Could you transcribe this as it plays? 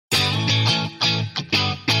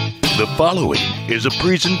The following is a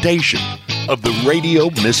presentation of the Radio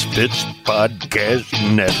Misfits Podcast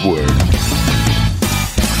Network.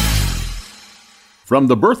 From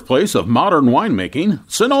the birthplace of modern winemaking,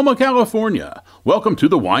 Sonoma, California, welcome to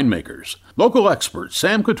The Winemakers. Local experts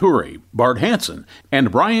Sam Couturi, Bart Hansen, and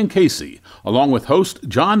Brian Casey, along with host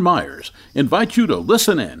John Myers, invite you to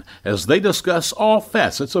listen in as they discuss all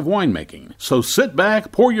facets of winemaking. So sit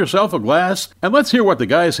back, pour yourself a glass, and let's hear what the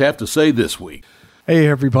guys have to say this week. Hey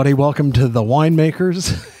everybody, welcome to The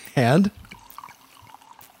Winemakers, and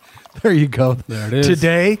there you go. There it is.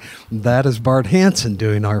 Today, that is Bart Hansen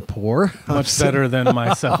doing our pour. Much better than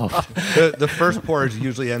myself. The first pour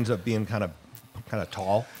usually ends up being kind of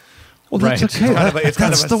tall. Well, that's Right. okay. It's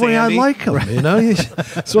kind That's of a the way I sandy. like them, you know.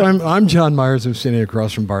 So I'm John Myers. I'm sitting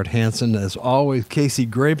across from Bart Hansen. As always, Casey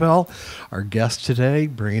Graybehl, our guest today,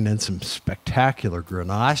 bringing in some spectacular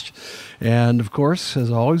Grenache. And, of course,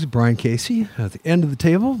 as always, Brian Casey at the end of the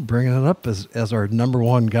table, bringing it up as our number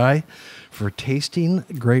one guy for tasting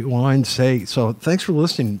great wine. So thanks for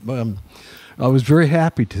listening. I was very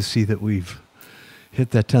happy to see that we've hit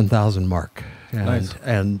that 10,000 mark. Nice.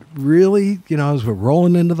 And really, you know, as we're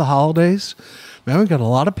rolling into the holidays, man, we got a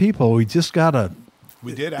lot of people. We just got a...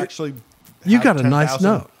 We did actually. You have got a nice 10,000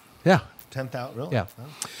 note. Yeah. 10,000, really? Yeah.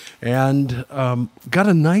 And got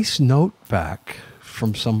a nice note back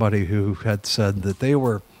from somebody who had said that they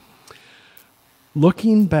were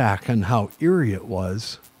looking back on how eerie it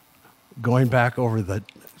was going back over the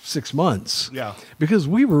 6 months. Yeah. Because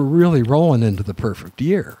we were really rolling into the perfect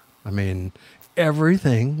year. I mean,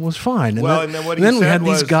 everything was fine. And Well, and then what he then we said had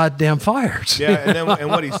was- these goddamn fires. Yeah, and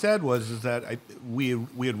what he said was that we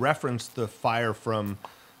had referenced the fire from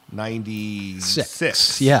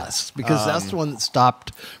 96. Yes, because that's the one that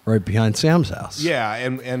stopped right behind Sam's house. Yeah,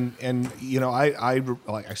 and you know,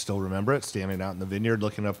 I still remember it, standing out in the vineyard,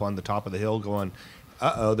 looking up on the top of the hill, going,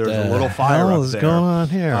 "Uh-oh, there's a little fire hell up is there." going on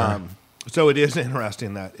here? So it is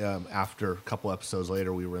interesting that after a couple episodes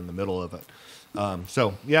later, we were in the middle of it.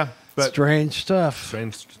 So yeah, but Strange stuff.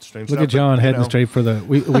 strange Look stuff, at John but, you heading know. straight for the...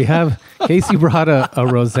 We have... Casey brought a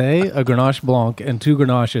rosé, a Grenache Blanc, and 2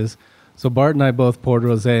 Grenaches. So Bart and I both poured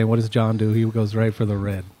rosé, and what does John do? He goes right for the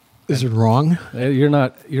red. Is it wrong? You're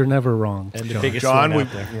never wrong, And the John. biggest John, one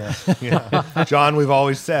we, out there. yeah. John, we've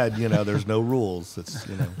always said, you know, there's no rules. It's,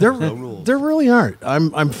 you know, There, no rules. there really aren't.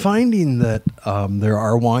 I'm finding that there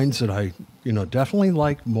are wines that I, you know, definitely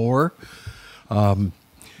like more.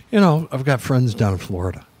 You know, I've got friends down in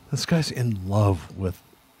Florida. This guy's in love with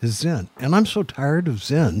his Zin, and I'm so tired of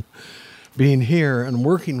Zin being here and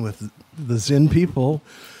working with the Zin people.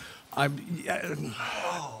 That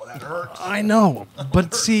hurts. I know,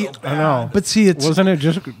 but see, I know. but see, it's Wasn't it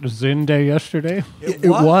just Zin Day yesterday? it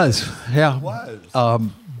was, yeah. It was.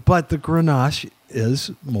 But the Grenache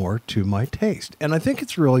is more to my taste. And I think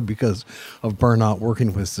it's really because of Burnout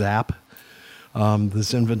working with Zap, the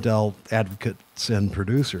Zinfandel advocates and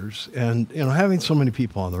producers, and, you know, having so many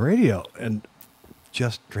people on the radio and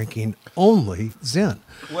just drinking only Zin.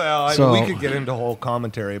 Well, I So- mean, we could get into a whole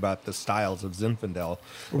commentary about the styles of Zinfandel.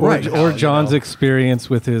 Right. Or You John's know. experience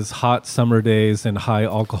with his hot summer days and high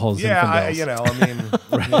alcohol Yeah,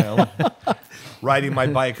 Zinfandels. Riding my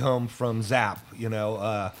bike home from Zap, you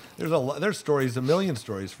know, there's stories, a million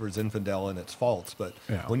stories for Zinfandel and its faults, but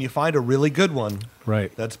Yeah. when you find a really good one,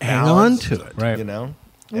 Right. that's Hang balanced, on to it. Right. you know,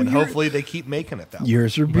 Well, and you're- hopefully they keep making it that way.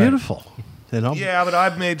 Yours are beautiful. You know? Yeah, but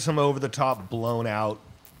I've made some over the top, blown out,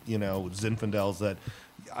 you know, Zinfandels that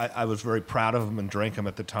I was very proud of them and drank them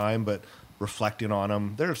at the time, but reflecting on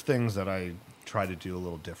them, there's things that I try to do a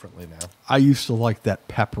little differently now. I used to like that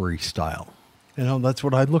peppery style. You know, that's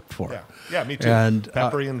what I looked for. Yeah, me too. And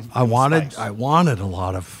Peppery and I wanted spice. a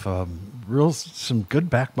lot of some good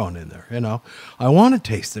backbone in there. You know, I want to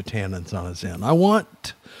taste the tannins on a Zin. I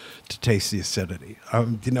want to taste the acidity.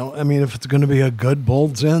 You know, I mean, if it's going to be a good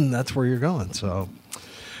bold Zin, that's where you're going. So,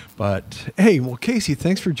 but hey, well, Casey,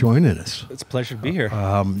 thanks for joining us. It's a pleasure to be here.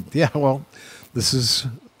 Yeah, well, this is.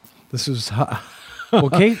 Well,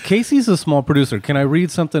 Casey's a small producer. Can I read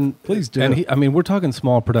something? Please do. And we're talking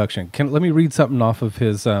small production. Let me read something off of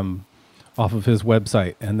his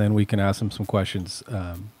website, and then we can ask him some questions.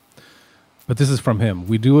 But this is from him.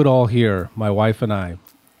 We do it all here, my wife and I.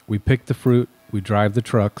 We pick the fruit. We drive the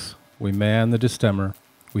trucks. We man the destemmer.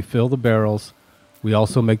 We fill the barrels. We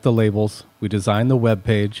also make the labels. We design the web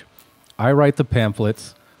page. I write the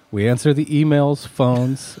pamphlets. We answer the emails,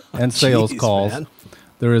 phones, and sales Jeez, calls. man.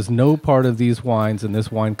 There is no part of these wines in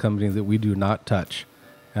this wine company that we do not touch,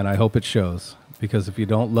 and I hope it shows, because if you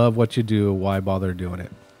don't love what you do, why bother doing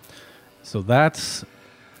it? So that's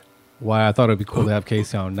why I thought it'd be cool to have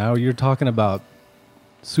Casey on. Now you're talking about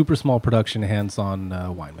super small production, hands-on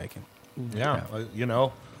winemaking. Yeah,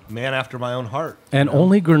 man after my own heart. And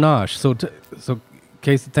only Grenache. So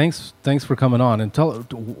Casey, thanks for coming on, and tell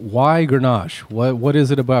why Grenache. What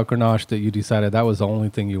is it about Grenache that you decided that was the only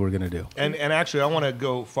thing you were going to do? And actually, I want to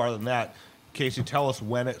go farther than that. Casey, tell us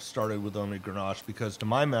when it started with only Grenache, because to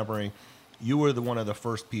my memory, you were one of the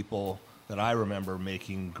first people that I remember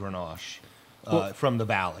making Grenache from the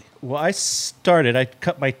Valley. Well, I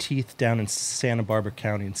cut my teeth down in Santa Barbara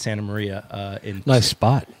County in Santa Maria. Nice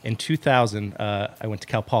spot. In 2000, I went to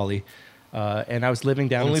Cal Poly, and I was living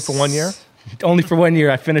down Only for 1 year? Only for 1 year.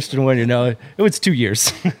 I finished in 1 year. No, it was 2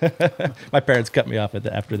 years. My parents cut me off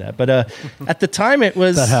after that. But at the time, it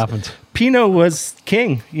was... That happened. Pinot was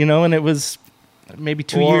king, and it was maybe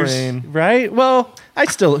 2 years. Right? Well,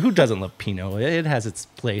 who doesn't love Pinot? It has its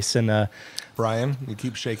place. And Brian, you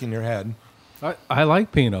keep shaking your head. I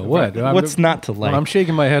like Pinot. What? What's not to like? I'm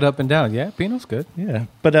shaking my head up and down. Yeah, Pinot's good. Yeah.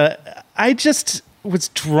 But I just was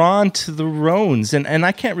drawn to the Rhones, and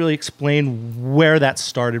I can't really explain where that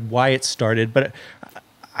started, why it started, but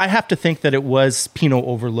I have to think that it was Pinot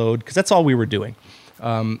overload, because that's all we were doing.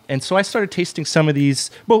 And so I started tasting some of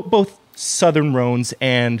these, both Southern Rhones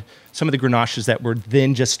and some of the Grenaches that were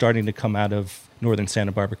then just starting to come out of northern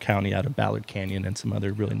Santa Barbara County, out of Ballard Canyon and some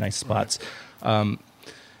other really nice spots.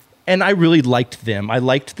 And I really liked them. I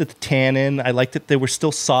liked the tannin. I liked that they were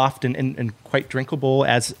still soft and quite drinkable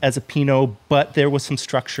as a Pinot, but there was some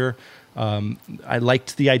structure. I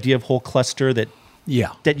liked the idea of whole cluster that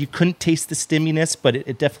you couldn't taste the stimminess, but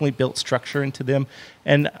it definitely built structure into them.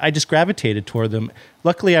 And I just gravitated toward them.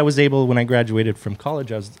 Luckily, when I graduated from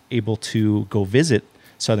college, I was able to go visit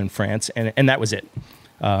southern France, and that was it.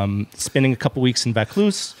 Spending a couple weeks in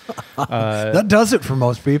Vaucluse. That does it for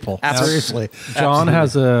most people. Seriously. John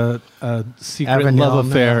has a secret love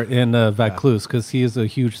affair in Vaucluse, because he is a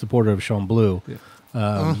huge supporter of Chamblou,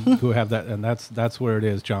 who have that, and that's where it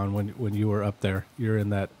is, John. When you were up there, you're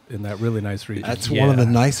in that really nice region. That's one of the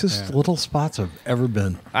nicest little spots I've ever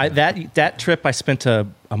been. That trip, I spent a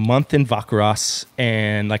month in Vaucluse,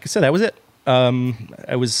 and like I said, that was it. I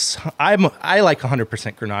like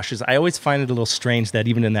 100% Grenaches. I always find it a little strange that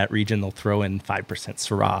even in that region they'll throw in 5%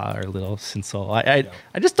 Syrah or a little Cinsault.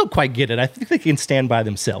 I just don't quite get it. I think they can stand by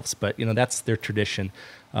themselves, but that's their tradition.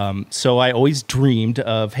 So I always dreamed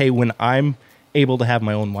of, hey, when I'm able to have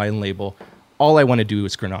my own wine label, all I want to do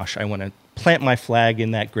is Grenache. I want to plant my flag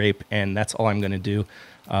in that grape, and that's all I'm going to do.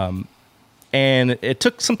 And it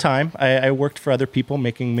took some time. I worked for other people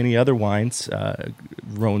making many other wines,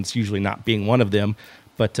 Rhones usually not being one of them,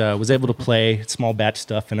 but was able to play small batch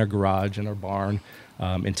stuff in our garage, in our barn,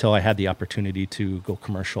 until I had the opportunity to go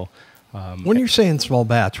commercial. When you're saying small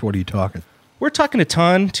batch, what are you talking? We're talking a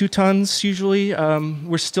ton, 2 tons usually.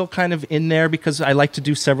 We're still kind of in there because I like to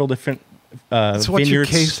do several different vineyards. So what's your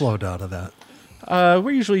caseload out of that?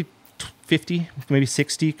 We're usually 50, maybe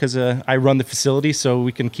 60, because I run the facility, so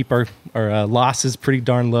we can keep our losses pretty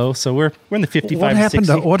darn low. So we're in the 55 to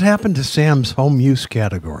 60. What happened to Sam's home use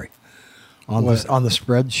category on the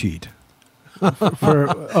spreadsheet?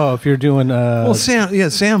 If you're doing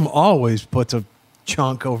Sam always puts a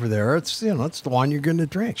chunk over there. It's it's the one you're going to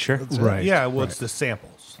drink. Sure, right. Yeah, well, it's the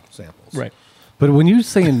samples, right. But when you're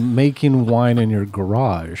saying making wine in your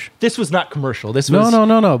garage, this was not commercial. This was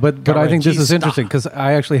no. But I think this is interesting, because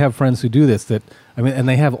I actually have friends who do this. And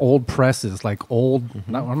they have old presses, like old.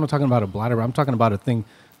 I'm not talking about a bladder. I'm talking about a thing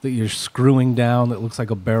that you're screwing down that looks like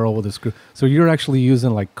a barrel with a screw. So you're actually using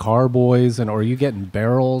like carboys, or are you getting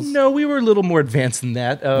barrels? No, we were a little more advanced than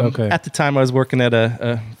that. Okay. At the time, I was working at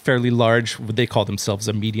a fairly large, they call themselves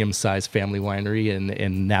a medium-sized family winery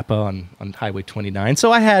in Napa on Highway 29.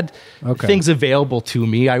 So I had things available to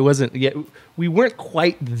me. We weren't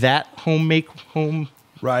quite that home right.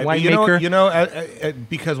 winemaker.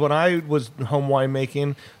 Because when I was home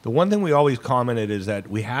winemaking, the one thing we always commented is that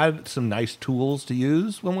we had some nice tools to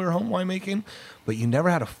use when we were home winemaking, but you never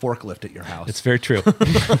had a forklift at your house. It's very true.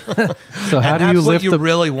 So how do you lift what you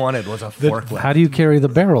really wanted was a forklift. How do you carry the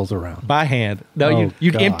barrels around? By hand. No,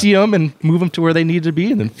 you'd empty them and move them to where they needed to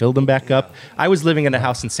be, and then fill them back up. I was living in a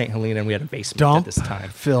house in St. Helena, and we had a basement at this time.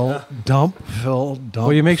 Dump, fill.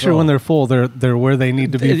 Well, you make sure when they're full, they're where they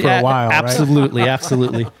need to be for a while. Absolutely, right?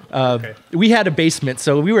 Absolutely. We had a basement,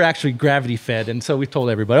 so we were actually gravity fed, and so we told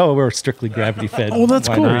everybody, we're strictly gravity fed. Oh, that's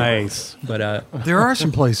cool. Nice. But there are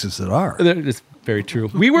some places that are. Very true.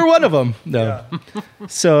 We were one of them. No.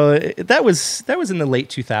 So that was in the late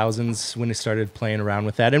 2000s when I started playing around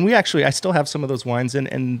with that. And I still have some of those wines,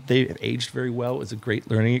 and they aged very well. It was a great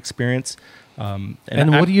learning experience. And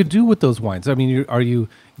what do you do with those wines? I mean, are you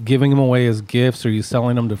giving them away as gifts? Are you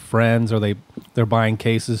selling them to friends? Are they're buying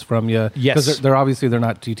cases from you? Yes. Because they're obviously they're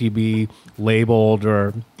not TTB labeled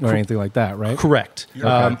or anything like that, right? Correct.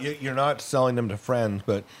 You're not selling them to friends,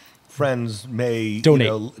 but friends may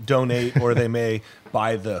donate, or they may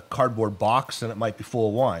buy the cardboard box, and it might be full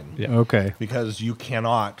of wine. Yeah. Okay. Because you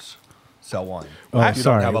cannot sell wine. Oh, if you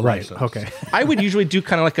sorry. don't have a Right. license. Okay. I would usually do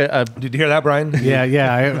kind of like a Did you hear that, Brian?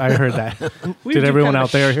 Yeah, I heard that. We Did do everyone kind of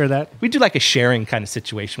out there hear that? we do like a sharing kind of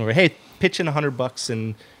situation where, hey, pitch in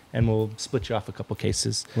 $100 and we'll split you off a couple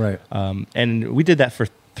cases. Right. And we did that for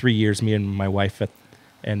 3 years, me and my wife,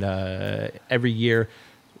 and every year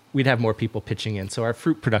we'd have more people pitching in. So our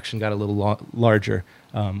fruit production got a little larger.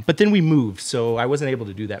 But then we moved, so I wasn't able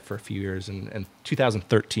to do that for a few years. And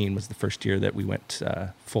 2013 was the first year that we went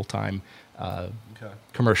full-time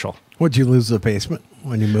commercial. Would you lose the basement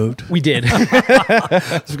when you moved? We did.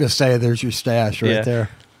 I was going to say, there's your stash right Yeah. there.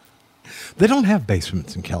 They don't have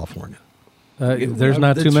basements in California. There's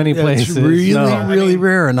not too many places. It's really, No. really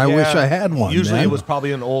rare, and I Yeah. wish I had one. Usually man. it was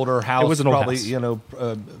probably an older house. It was an old probably,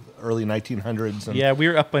 house. Early 1900s. And Yeah, we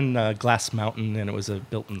were up in Glass Mountain, and it was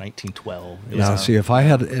built in 1912. It was, Now, see, if I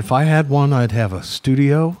had one, I'd have a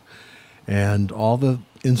studio and all the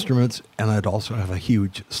instruments, and I'd also have a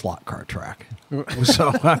huge slot car track.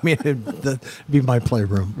 So, I mean, it'd be my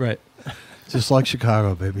playroom. right. Just like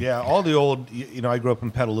Chicago, baby. Yeah, all the old, I grew up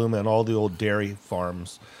in Petaluma, and all the old dairy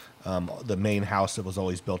farms, the main house that was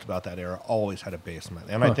always built about that era always had a basement.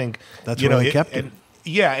 And I think That's where they kept it.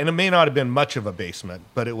 Yeah, and it may not have been much of a basement,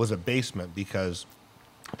 but it was a basement because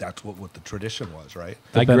that's what the tradition was, right?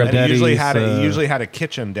 I grew up- And it usually Benedetti's, had a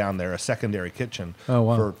kitchen down there, a secondary kitchen Oh,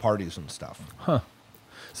 wow. for parties and stuff.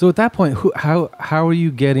 So at that point, how are you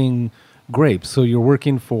getting grapes? So are you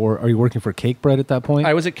working for Cake Bread at that point?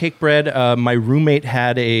 I was at Cake Bread. My roommate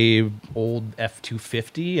had a old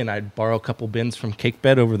F-250, and I'd borrow a couple bins from Cake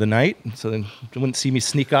Bread over the night. So then you wouldn't see me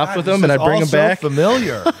sneak off with them, and I'd bring them back.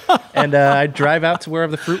 Familiar. And I'd drive out to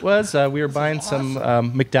wherever the fruit was. We were buying some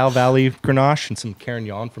McDowell Valley Grenache and some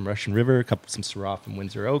Carignan from Russian River, some Syrah from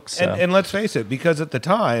Windsor Oaks. And let's face it, because at the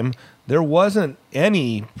time there wasn't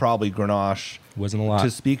any probably Grenache Wasn't a lot. to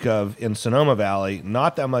speak of in Sonoma Valley.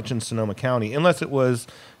 Not that much in Sonoma County, unless it was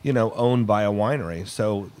owned by a winery.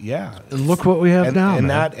 So yeah, And look what we have now, and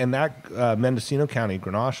man. that Mendocino County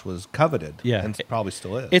Grenache was coveted. Yeah. and probably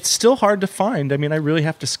still is. It's still hard to find. I mean, I really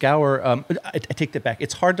have to scour. I take that back.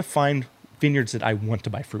 It's hard to find vineyards that I want to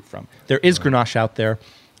buy fruit from. There is Grenache out there,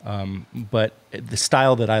 but the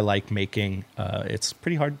style that I like making, it's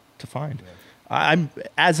pretty hard to find.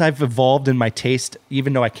 As I've evolved in my taste,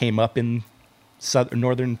 even though I came up in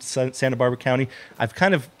northern Santa Barbara County, I've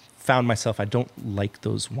kind of found myself, I don't like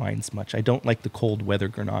those wines much. I don't like the cold weather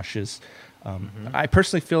Grenaches. I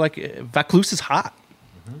personally feel like Vaucluse is hot.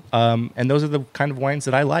 And those are the kind of wines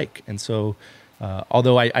that I like. And so,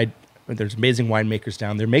 although there's amazing winemakers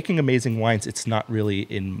down there making amazing wines, it's not really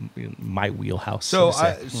in my wheelhouse. So,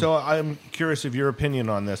 so to say. I'm curious of your opinion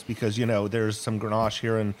on this because there's some Grenache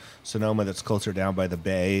here in Sonoma that's closer down by the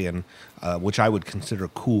bay, and which I would consider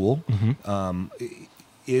cool. And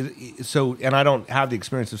I don't have the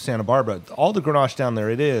experience of Santa Barbara. All the Grenache down there,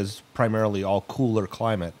 it is primarily all cooler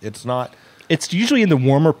climate. It's not. It's usually in the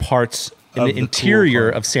warmer parts in the the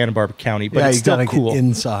interior cool of Santa Barbara County, but yeah, it's you still gotta cool. get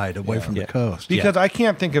inside, away from Yeah. the coast. Because I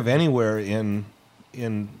can't think of anywhere in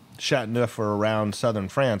Chateauneuf or around southern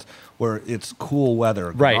France where it's cool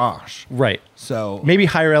weather Grenache. Right. So Maybe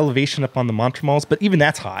higher elevation up on the Montremals, but even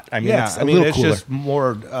that's hot. I mean, it's a little it's cooler. just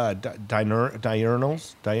more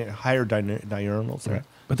diurnals, higher diurnals. Right.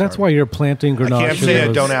 but that's why you're planting Grenache. I can't say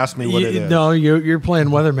it. Don't ask me what it is. No, you're playing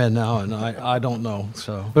weatherman now, and I don't know.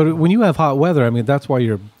 So But when you have hot weather, I mean, that's why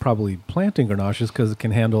you're probably planting Grenaches because it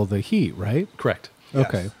can handle the heat, right? Correct. Yes.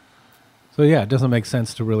 Okay. So yeah, it doesn't make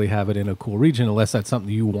sense to really have it in a cool region unless that's something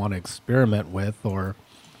you want to experiment with or...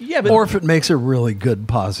 Yeah, but or if it makes a really good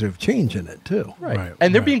positive change in it too. right.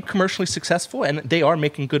 And they're being commercially successful, and they are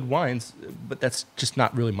making good wines, but that's just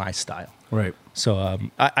not really my style. Right. So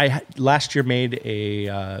I last year made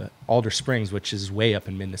a Alder Springs, which is way up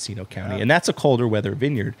in Mendocino County, and that's a colder weather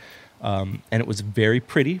vineyard. And it was very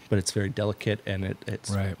pretty, but it's very delicate, and it's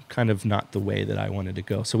Right. kind of not the way that I wanted to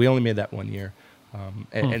go. So we only made that 1 year.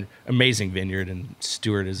 And amazing vineyard, and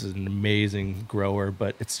Stuart is an amazing grower,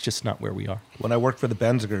 but it's just not where we are. When I worked for the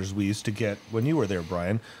Benzigers, we used to get, when you were there,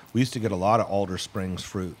 Brian, we used to get a lot of Alder Springs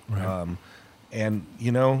fruit. Right. And,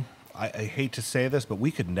 I hate to say this, but we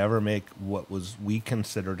could never make what we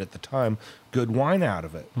considered at the time good wine out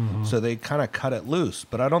of it. So they kind of cut it loose.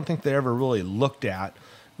 But I don't think they ever really looked at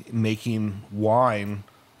making wine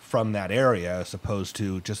from that area as opposed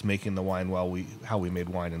to just making the wine how we made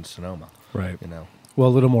wine in Sonoma. Right. You know. Well, a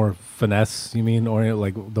little more finesse, you mean, or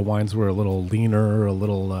like the wines were a little leaner, a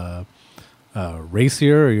little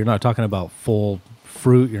racier. Or you're not talking about full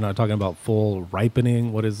fruit. You're not talking about full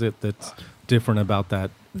ripening. What is it that's different about that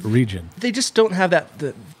region? They just don't have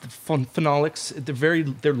the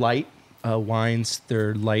phenolics. They're light wines.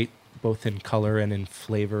 They're light both in color and in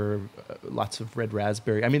flavor. Lots of red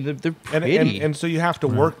raspberry. I mean, they're pretty. And so you have to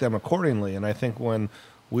work them accordingly. And I think when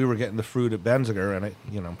we were getting the fruit at Benziger, and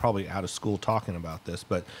I'm probably out of school talking about this,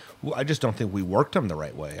 but I just don't think we worked them the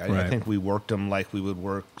right way. I think we worked them like we would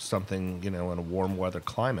work something, in a warm weather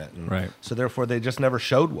climate. And so therefore they just never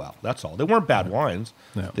showed well. That's all. They weren't bad wines.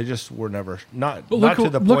 No. They just were never, not to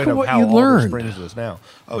the point of how Alder Springs is now.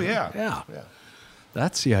 Oh, yeah. Yeah.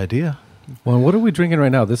 That's the idea. Well, what are we drinking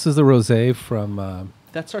right now? This is the rosé from...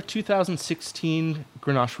 That's our 2016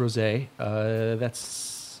 Grenache Rosé. That's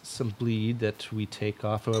some bleed that we take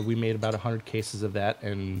off. We made about 100 cases of that,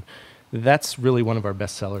 and that's really one of our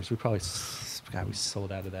best sellers. We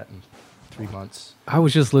sold out of that in 3 months. I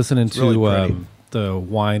was just listening to really the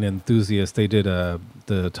Wine Enthusiast. They did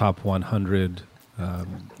the top 100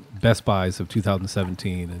 Best Buys of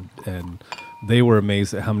 2017, and they were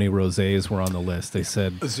amazed at how many rosés were on the list. They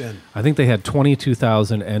said, I think they had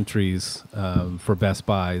 22,000 entries for Best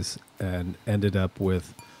Buys and ended up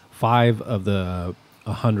with 5 of the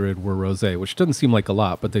 100 were rosé, which doesn't seem like a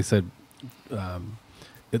lot, but they said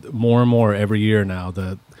more and more every year now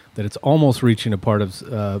that it's almost reaching a part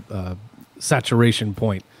of saturation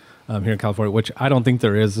point here in California, which I don't think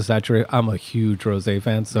there is a saturation. I'm a huge rosé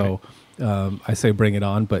fan, so... I say bring it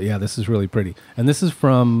on, but yeah, this is really pretty. And this is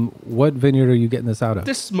from what vineyard are you getting this out of?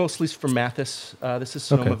 This is mostly from Mathis. This is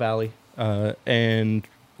Sonoma Valley, and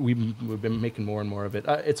we've been making more and more of it.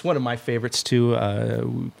 It's one of my favorites too.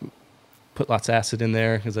 We put lots of acid in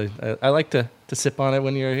there because I like to sip on it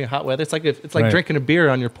when you're in hot weather. It's like drinking a beer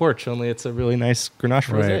on your porch, only it's a really nice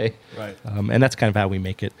Grenache rosé. Right. And that's kind of how we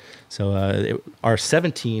make it. So our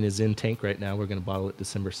 17 is in tank right now. We're going to bottle it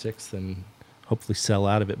December 6th and hopefully sell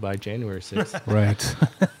out of it by January 6th. Right.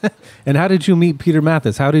 And how did you meet Peter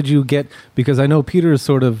Mathis? How did you get, because I know Peter is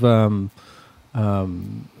sort of, he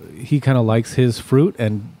kind of likes his fruit,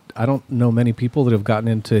 and I don't know many people that have gotten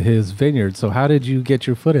into his vineyard. So how did you get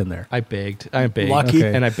your foot in there? I begged. Lucky.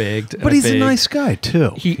 And I begged. But he's a nice guy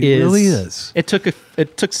too. He really is. It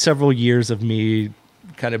took several years of me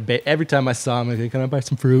kind of, every time I saw him, I'd say, can I buy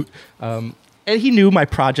some fruit? And he knew my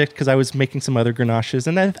project because I was making some other Grenaches,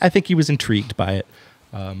 and I think he was intrigued by it.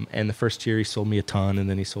 And the first year he sold me a ton, and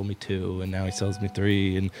then he sold me 2, and now he sells me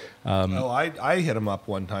 3. And I hit him up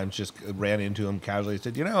one time, just ran into him casually. He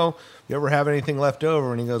said, you ever have anything left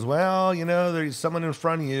over? And he goes, well, there's someone in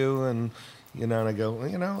front of you, and and I go,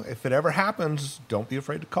 well, if it ever happens, don't be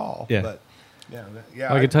afraid to call. Yeah. But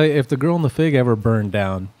I can tell you, if the Girl in the Fig ever burned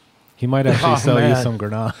down, he might actually sell you some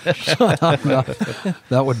Grenache.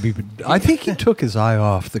 That would be... I think he took his eye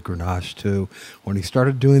off the Grenache, too, when he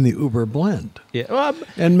started doing the Uber blend. Yeah. Well,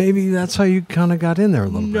 and maybe that's how you kind of got in there a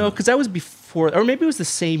little bit. No, because that was before... Or maybe it was the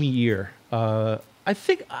same year. I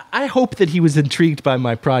hope that he was intrigued by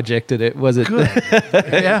my project, and it wasn't... Good.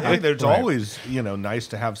 I think there's always, nice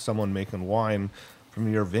to have someone making wine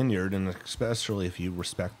from your vineyard, and especially if you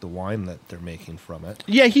respect the wine that they're making from it.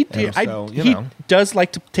 Yeah, he does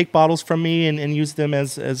like to take bottles from me and use them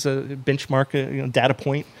as a benchmark, data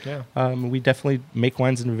point. Yeah. We definitely make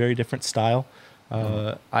wines in a very different style.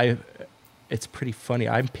 It's pretty funny.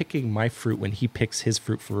 I'm picking my fruit when he picks his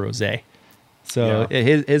fruit for rosé. So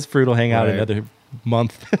his fruit will hang out another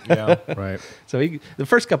month. Yeah, right. So the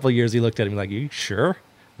first couple of years he looked at me like, "Are you sure?"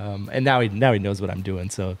 And now he knows what I'm doing.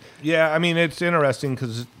 So yeah, I mean, it's interesting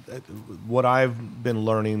because what I've been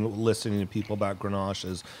learning, listening to people about Grenache,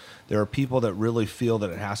 is there are people that really feel that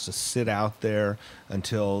it has to sit out there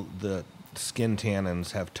until the skin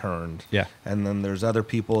tannins have turned. Yeah, and then there's other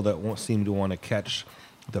people that seem to want to catch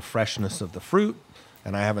the freshness of the fruit.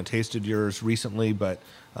 And I haven't tasted yours recently, but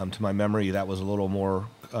to my memory, that was a little more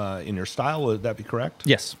in your style. Would that be correct?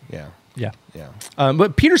 Yes. Yeah.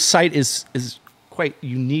 But Peter's site is quite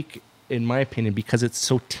unique, in my opinion, because it's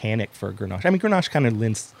so tannic for a Grenache. I mean, Grenache kind of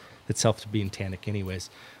lends itself to being tannic anyways,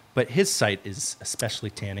 but his site is especially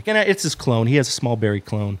tannic. And it's his clone. He has a small berry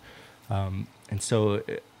clone. And so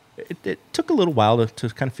it took a little while to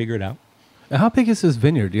kind of figure it out. How big is his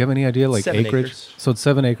vineyard? Do you have any idea, like 7 acreage? acres. So it's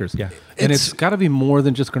 7 acres. Yeah. And it's got to be more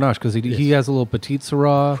than just Grenache, because he has a little Petit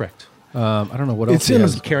Syrah. Correct. I don't know what else It's he in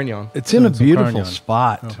has. Carignan. It's in a It's a beautiful Carignan.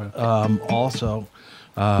 spot. Okay. Also,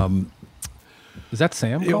 Is that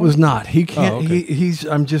Sam? it calling? was not. He can't. Oh, okay. He's.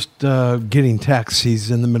 I'm just getting texts.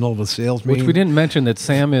 He's in the middle of a sales Which meeting. we didn't mention that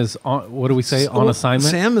Sam is on. What do we say? On assignment.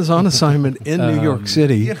 Sam is on assignment in New York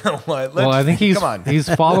City. You know what? Well, I think he's come on.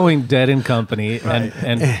 he's following Dead and Company and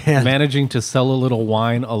And- managing to sell a little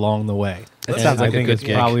wine along the way. That And sounds like I a think good it's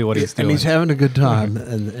gig. probably what he's And doing. he's having a good time.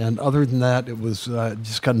 and other than that, it was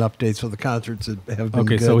just gotten updates for the concerts that have been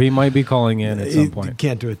Okay, good. so he might be calling in at some He point.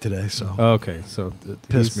 can't do it today, so Okay, so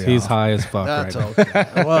Pissed he's, me he's off. high as fuck that's right now.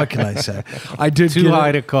 okay. What can I say? I did Too get high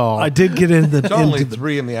in- to call. I did get into It's only into the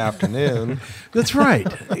 3 in the afternoon. That's right.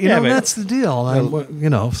 You Yeah, know, but- that's the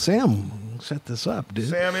deal. Sam set this up, dude.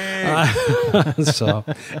 Sammy. So,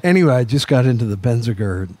 anyway, I just got into the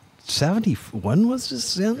Benziger 71 was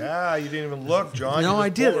this in? Yeah, you didn't even look, John. No, You I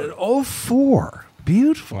just did. poured. 04.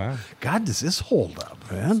 Beautiful. Wow. God, does this hold up,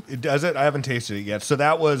 man? It does it. I haven't tasted it yet. So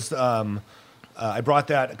that was I brought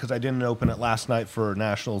that because I didn't open it last night for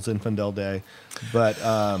National Zinfandel Day, but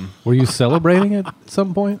Were you celebrating it at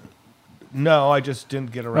some point? no, I just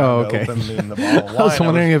didn't get around okay. to opening the bottle of wine. I was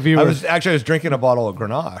wondering if you I were- was actually I was drinking a bottle of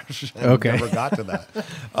Grenache. And Okay. never got to that.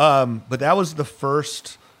 But that was the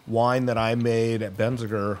first wine that I made at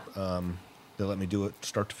Benziger. They let me do it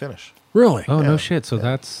start to finish. Really? Oh Yeah. no shit! So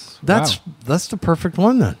that's That's the perfect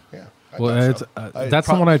one then. Yeah. I well, thought it's, so. that's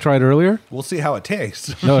the one I tried earlier. We'll see how it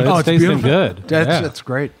tastes. No, it's, Oh, it's tasting beautiful. good. That's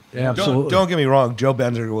great. Yeah, absolutely. Don't get me wrong. Joe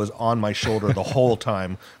Benziger was on my shoulder the whole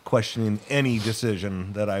time, questioning any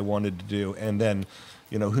decision that I wanted to do. And then,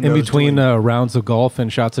 who knows? In between doing- rounds of golf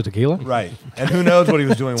and shots of tequila. right. And who knows what he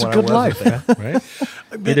was doing when a good I wasn't life. there.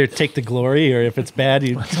 Right? Either take the glory, or if it's bad,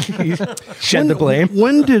 you shed the blame.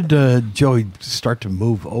 When did Joey start to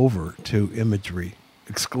move over to imagery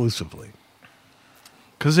exclusively?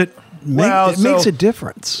 Because it makes a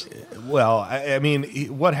difference. Well, I mean,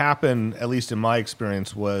 what happened, at least in my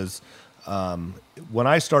experience, was when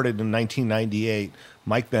I started in 1998,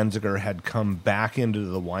 Mike Benziger had come back into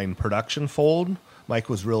the wine production fold. Mike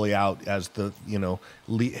was really out as the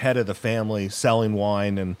head of the family, selling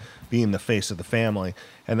wine and being the face of the family.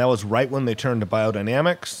 And that was right when they turned to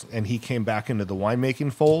biodynamics, and he came back into the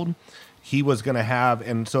winemaking fold. He was going to have,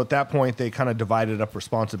 and so at that point they kind of divided up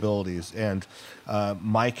responsibilities. And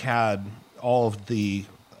Mike had all of the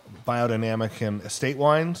biodynamic and estate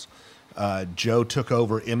wines. Joe took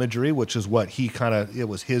over imagery, which is what it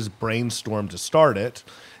was his brainstorm to start it.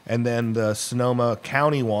 And then the Sonoma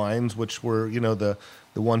County wines, which were, the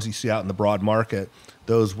ones you see out in the broad market,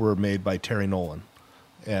 those were made by Terry Nolan.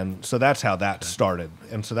 And so that's how that started.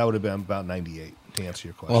 And so that would have been about 98, to answer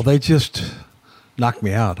your question. Well, they just knocked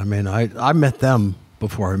me out. I mean, I met them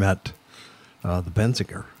before I met the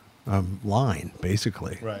Benziger line,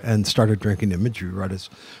 basically, Right. and started drinking imagery right as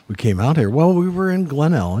we came out here. Well, we were in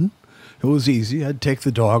Glen Ellen. It was easy. I'd take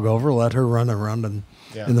the dog over, let her run around in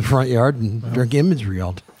the front yard and drink imagery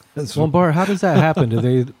all day. Well, Bart, how does that happen? Do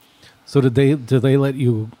they let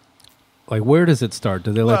you? Like, where does it start?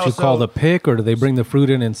 Do they let Well, you call so- the pick, or do they bring the fruit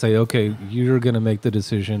in and say, "Okay, you're going to make the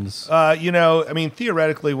decisions"? I mean,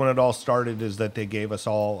 theoretically, when it all started, is that they gave us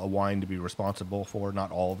all a wine to be responsible for.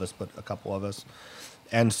 Not all of us, but a couple of us.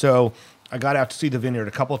 And so I got out to see the vineyard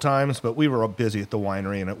a couple times, but we were busy at the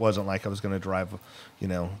winery, and it wasn't like I was going to drive,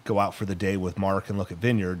 go out for the day with Mark and look at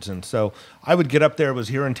vineyards. And so I would get up there. It was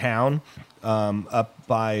here in town, up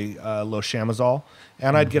by Los Chamazal,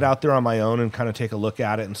 and I'd get out there on my own and kind of take a look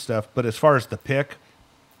at it and stuff. But as far as the pick,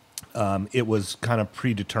 it was kind of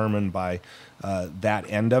predetermined by that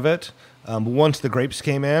end of it. Once the grapes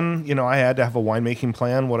came in, I had to have a winemaking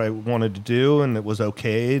plan, what I wanted to do, and it was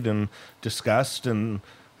okayed and discussed, and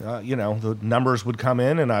the numbers would come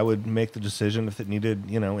in, and I would make the decision if it needed,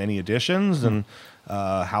 any additions, and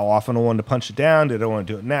how often I wanted to punch it down. Did I want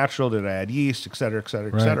to do it natural? Did I add yeast, et cetera, et cetera,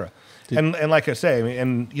 et Right. cetera? And like I say, I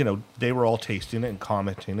mean, they were all tasting it and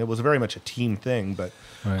commenting. It was very much a team thing, but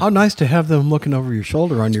How nice to have them looking over your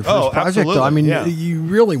shoulder on your first project, though. I mean, yeah. you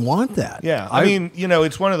really want that. yeah. I mean,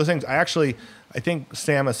 it's one of those things. I think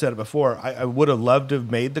Sam has said it before. I would have loved to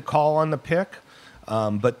have made the call on the pick,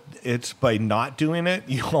 but it's by not doing it,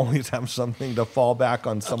 you always have something to fall back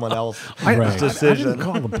on someone else's I decision. didn't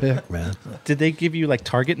call the pick, man. Did they give you like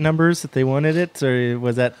target numbers that they wanted it, or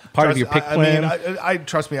was that part of your pick I plan? mean, I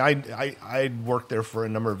trust me. I'd worked there for a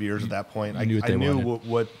number of years at that point. I knew what I they knew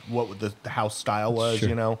wanted. what the house style was.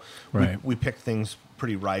 Sure. Right. We picked things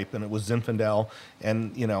pretty ripe, and it was Zinfandel.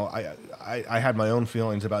 And I had my own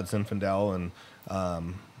feelings about Zinfandel,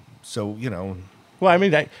 and so Well, I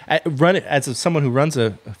mean, I run it as someone who runs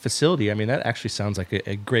a facility. I mean, that actually sounds like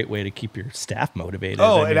a great way to keep your staff motivated.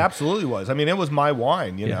 Oh, I mean, it absolutely was. I mean, it was my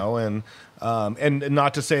wine, you know, and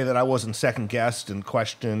not to say that I wasn't second guessed and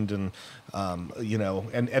questioned, and you know,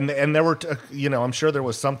 and there were, you know, I'm sure there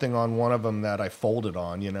was something on one of them that I folded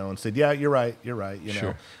on, you know, and said, yeah, you're right, you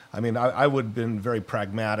know. I mean, I would have been very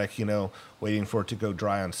pragmatic, you know, waiting for it to go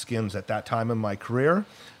dry on skins at that time in my career.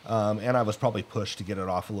 And I was probably pushed to get it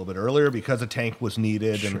off a little bit earlier because a tank was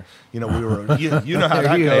needed. And, you know, we were, you know how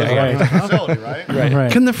that goes running the facility, right?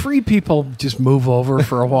 Right. Can the free people just move over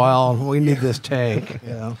for a while? We need this tank. You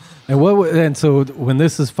know? And so when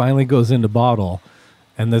this finally goes into bottle,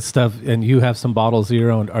 and this stuff, and you have some bottles of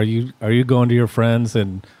your own, are you going to your friends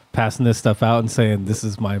and passing this stuff out and saying, this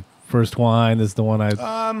is my first wine, this is the one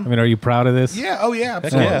I mean, are you proud of this? Yeah. Oh, yeah.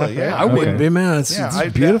 Absolutely. Yeah. I wouldn't be, man. It's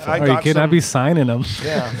beautiful. Are you kidding? I'd be signing them.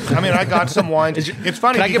 Yeah. I mean, I got some wine. It's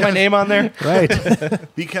funny. Can I get my name on there? Right.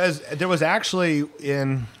 Because there was actually let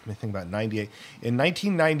me think about 98. In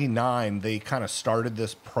 1999, they kind of started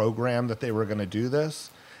this program that they were going to do this.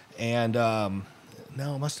 And no,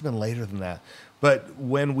 it must have been later than that. But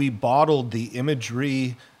when we bottled the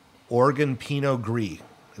Imagery Oregon Pinot Gris,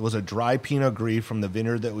 it was a dry Pinot Gris from the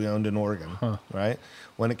vineyard that we owned in Oregon, right?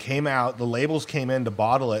 When it came out, the labels came in to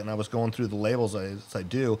bottle it, and I was going through the labels as I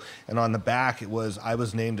do, and on the back I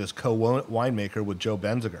was named as co-winemaker with Joe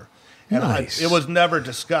Benziger. And Nice. it was never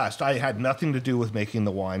discussed. I had nothing to do with making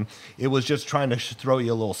the wine. It was just trying to throw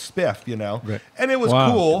you a little spiff, you know? Right. And it was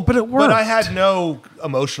Wow. cool. But it But I worked. had no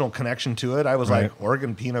emotional connection to it. I was Right. like,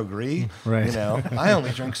 Oregon Pinot Gris? Right. You know? I only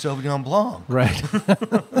drink Sauvignon Blanc. Right.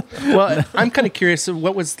 Well, I'm kind of curious. So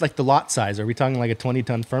what was like the lot size? Are we talking like a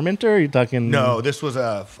 20-ton fermenter? Or are you talking? No, this was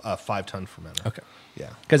a 5-ton fermenter. Okay. Yeah.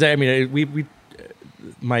 Because I mean, we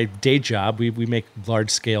my day job, we make large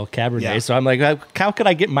scale Cabernet. Yeah. So I'm like, how could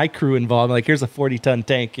I get my crew involved? I'm like, here's a 40-ton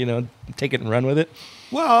tank, you know, take it and run with it.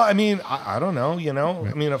 Well, I mean, I don't know, you know.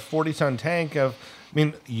 I mean, a 40-ton tank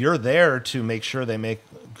you're there to make sure they make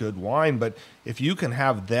good wine, but if you can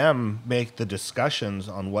have them make the discussions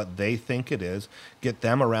on what they think it is, get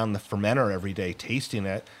them around the fermenter every day tasting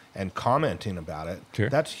it and commenting about it, Sure.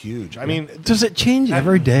 that's huge. I mean, Does it change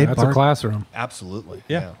every day, That's a Bart? classroom. absolutely.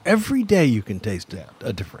 Yeah. Every day you can taste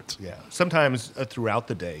a difference. Yeah. Sometimes throughout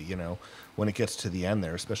the day, you know, when it gets to the end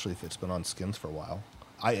there, especially if it's been on skins for a while.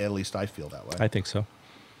 At least I feel that way. I think so.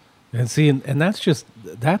 And see, and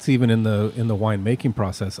that's even in the wine making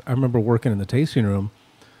process. I remember working in the tasting room,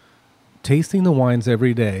 tasting the wines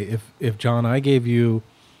every day. If John, I gave you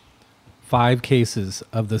 5 cases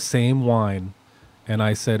of the same wine, and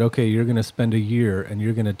I said, okay, you're going to spend a year and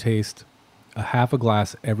you're going to taste a half a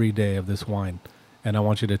glass every day of this wine, and I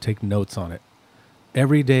want you to take notes on it.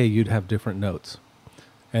 Every day you'd have different notes,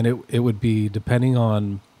 and it would be depending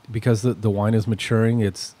on, because the wine is maturing,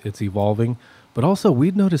 it's evolving, but also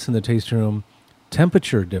we'd notice in the tasting room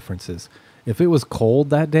temperature differences. If it was cold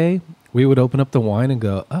that day, we would open up the wine and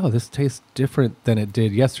go, oh, this tastes different than it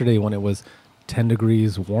did yesterday when it was 10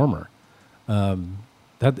 degrees warmer.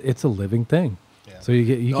 That it's a living thing. Yeah. So you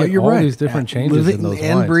get you're all right. these different changes Living in those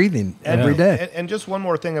and wines. breathing every day. And just one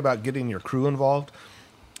more thing about getting your crew involved.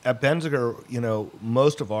 At Benziger, you know,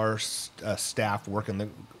 most of our staff working the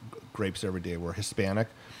grapes every day were Hispanic,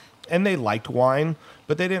 and they liked wine,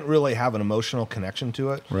 but they didn't really have an emotional connection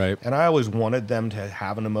to it. Right. And I always wanted them to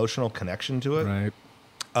have an emotional connection to it.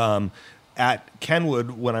 Right. At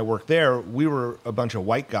Kenwood, when I worked there, we were a bunch of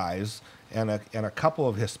white guys and a couple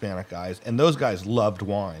of Hispanic guys, and those guys loved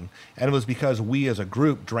wine. And it was because we as a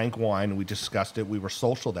group drank wine, and we discussed it, we were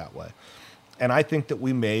social that way. And I think that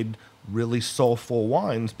we made really soulful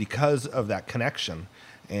wines because of that connection.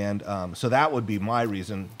 And so that would be my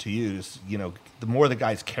reason to use, you know, the more the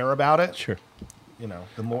guys care about it, Sure. you know,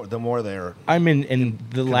 the more they're... I'm in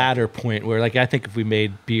the latter point where, like, I think if we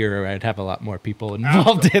made beer, I'd have a lot more people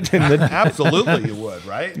involved in the. Absolutely you would,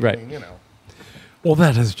 right? Right. I mean, you know. Well,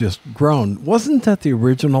 that has just grown. Wasn't that the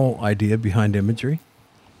original idea behind Imagery?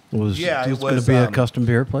 Yeah, it just going was, to be a custom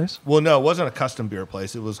beer place? Well, no, it wasn't a custom beer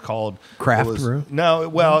place. It was called... Craft it was, brew? No,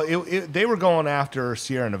 well, they were going after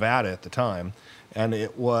Sierra Nevada at the time, and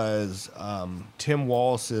it was Tim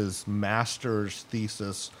Wallace's master's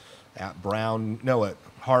thesis at at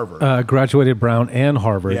Harvard. Graduated Brown and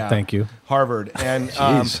Harvard. Yeah, Thank you. Harvard. And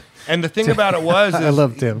Jeez. and the thing about it was... I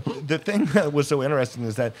love Tim. The thing that was so interesting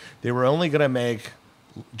is that they were only going to make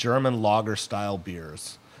German lager-style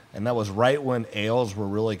beers. And that was right when ales were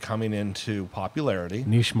really coming into popularity.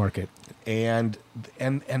 Niche market. And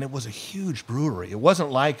it was a huge brewery. It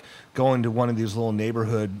wasn't like going to one of these little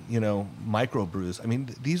neighborhood, microbrews. I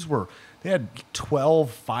mean, they had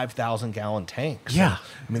 12 5,000-gallon tanks. Yeah.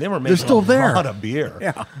 I mean, they were making still a there. lot of beer.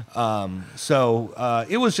 Yeah. So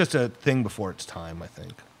it was just a thing before its time, I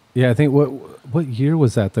think. Yeah, I think what year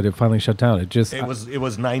was that it finally shut down? It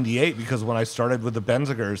was 98, because when I started with the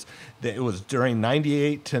Benzigers, it was during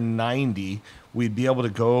 98 to 90. We'd be able to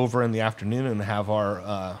go over in the afternoon and have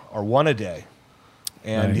our one a day,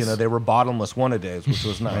 and Nice. they were bottomless one a days, which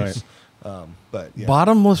was nice. But yeah.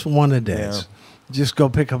 Bottomless one a days. Yeah. Just go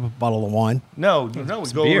pick up a bottle of wine. No, we go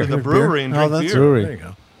beer. over to the brewery and drink beer. brewery. There you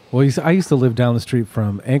go. Well, I used to live down the street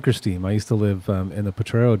from Anchor Steam. I used to live in the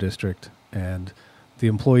Potrero district, and the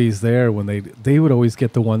employees there, when they would always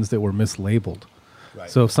get the ones that were mislabeled. Right.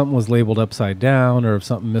 So if something was labeled upside down, or if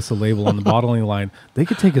something missed a label on the bottling line, they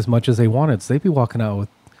could take as much as they wanted. So they'd be walking out with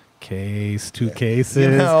two cases.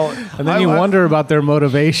 And then you wonder about their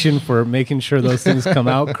motivation for making sure those things come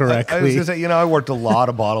out I was correctly. going to say, I worked a lot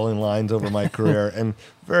of bottling lines over my career, and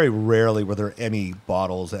very rarely were there any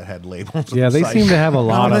bottles that had labels. Yeah, they seem to have a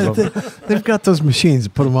lot of them. They've got those machines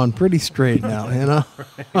that put them on pretty straight now,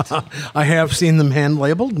 I have seen them hand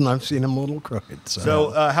labeled, and I've seen them a little crooked.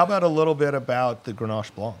 So how about a little bit about the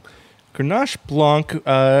Grenache Blanc? Grenache Blanc,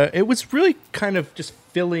 it was really kind of just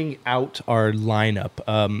filling out our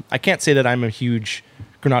lineup. I can't say that I'm a huge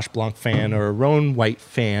Grenache Blanc fan or a Rhone White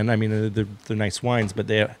fan. I mean, they're nice wines, but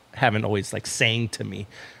they haven't always sang to me.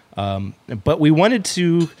 But we wanted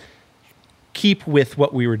to keep with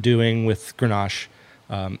what we were doing with Grenache.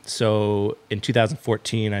 So in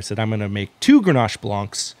 2014, I said, I'm going to make 2 Grenache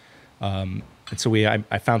Blancs. And so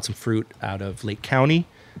I found some fruit out of Lake County.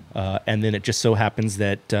 And then it just so happens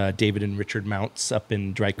that David and Richard Mounts up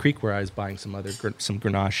in Dry Creek, where I was buying some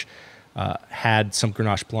Grenache, had some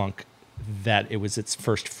Grenache Blanc that it was its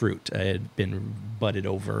first fruit. It had been budded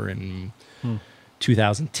over in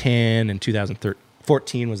 2010, and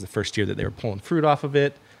 2014 was the first year that they were pulling fruit off of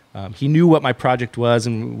it. He knew what my project was,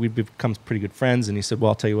 and we'd become pretty good friends. And he said, well,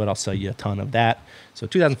 I'll tell you what, I'll sell you a ton of that. So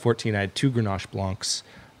 2014, I had 2 Grenache Blancs.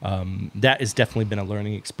 That has definitely been a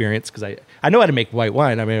learning experience, because I know how to make white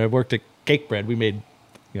wine. I mean, I worked at Cake Bread. We made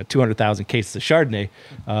 200,000 cases of Chardonnay,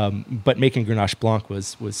 but making Grenache Blanc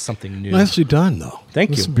was something new. nicely done, though.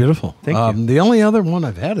 Thank you. It's beautiful. Thank you. The only other one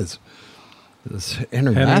I've had is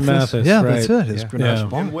Henry Mathis. Mathis, Yeah, right. that's it. It's Yeah. Grenache Yeah.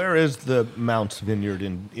 Blanc. And where is the Mounts Vineyard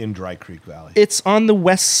in Dry Creek Valley? It's on the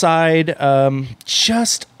west side,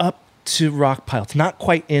 just up to Rockpile. It's not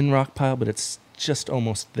quite in Rockpile, but it's just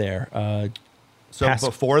almost there. So past-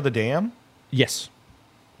 before the dam? Yes.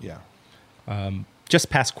 Yeah. Just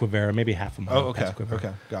past Quivira, maybe half a mile Oh, okay. past Quivira.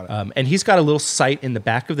 Okay, got it. And he's got a little site in the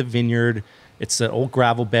back of the vineyard. It's an old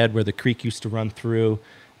gravel bed where the creek used to run through.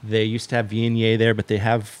 They used to have Viognier there, but they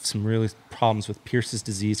have some really problems with Pierce's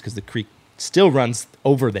disease because the creek still runs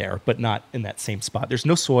over there, but not in that same spot. There's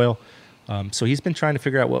no soil. So he's been trying to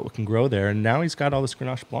figure out what we can grow there. And now he's got all this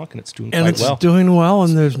Grenache Blanc, and it's doing And quite it's well. doing well,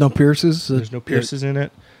 and there's no Pierces. There's no Pierces in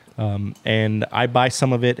it. And I buy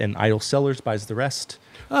some of it, and Idle Cellars buys the rest.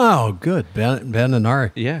 Oh, good. Ben and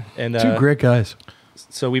Ari. Yeah. And 2 great guys.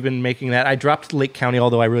 so we've been making that. I dropped Lake County,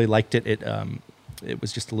 although I really liked it. It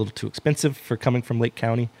was just a little too expensive for coming from Lake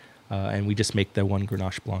County. And we just make the 1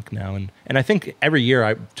 Grenache Blanc now. And I think every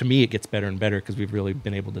year, to me, it gets better and better, because we've really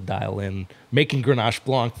been able to dial in making Grenache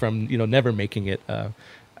Blanc from, never making it.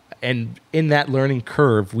 And in that learning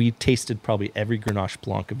curve, we tasted probably every Grenache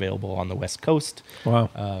Blanc available on the West Coast. Wow.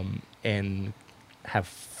 And have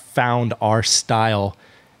found our style.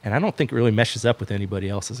 And I don't think it really meshes up with anybody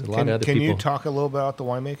else's. A lot of other Can people. you talk a little about the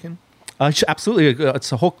winemaking? Absolutely.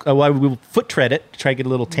 It's a whole. We'll foot tread it, try to get a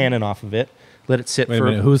little tannin off of it. Let it sit Wait for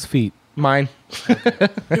a minute. Whose feet? mine.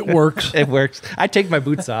 It works. It works. I take my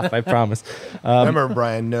boots off, I promise. Remember,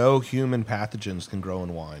 Brian, no human pathogens can grow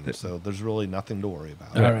in wine, so there's really nothing to worry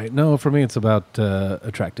about. All right. No, for me, it's about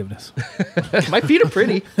attractiveness. My feet are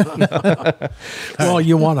pretty. Well,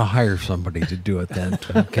 you want to hire somebody to do it then.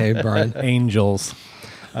 Okay, Brian? Angels.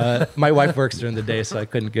 My wife works during the day, so I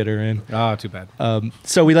couldn't get her in. Ah, too bad.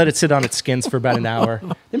 So we let it sit on its skins for about an hour,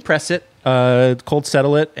 then press it, cold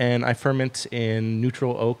settle it, and I ferment in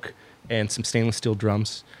neutral oak and some stainless steel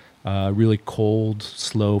drums. Really cold,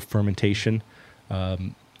 slow fermentation.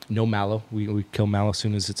 No mallow. We kill mallow as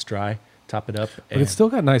soon as it's dry. Top it up. But it's still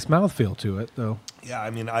got nice mouthfeel to it, though. Yeah, I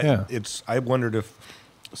mean, Yeah. I wondered if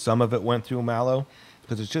some of it went through mallow,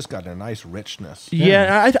 because it's just got a nice richness.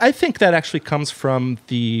 Yeah, I think that actually comes from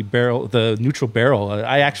the barrel, the neutral barrel.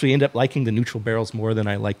 I actually end up liking the neutral barrels more than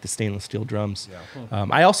I like the stainless steel drums. Yeah.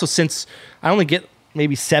 I also, since I only get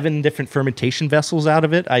maybe 7 different fermentation vessels out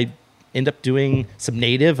of it. I end up doing some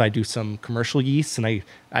native. I do some commercial yeasts, and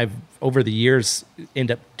I've over the years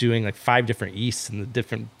end up doing like 5 different yeasts in the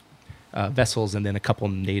different vessels, and then a couple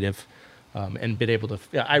native, and been able to.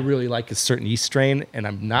 I really like a certain yeast strain, and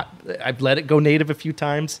I've let it go native a few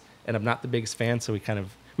times, and I'm not the biggest fan. So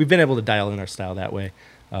we've been able to dial in our style that way.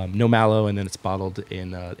 No mallow, and then it's bottled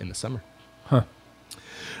in the summer. Huh.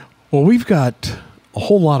 Well, we've got a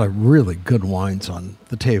whole lot of really good wines on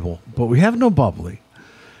the table, but we have no bubbly.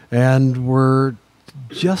 And we're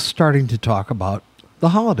just starting to talk about the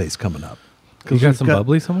holidays coming up. You got some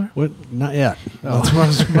bubbly somewhere? Not yet. That's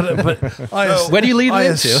what Where do you lead I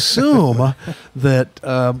into? assume that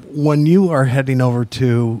when you are heading over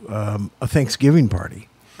to a Thanksgiving party,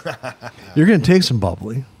 you're going to take some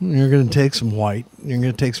bubbly, you're going to take some white, you're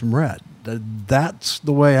going to take some red. That's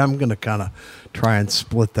the way I'm going to kind of try and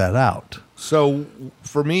split that out. So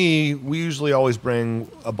for me, we usually always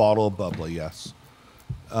bring a bottle of bubbly, yes.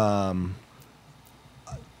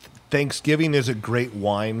 Thanksgiving is a great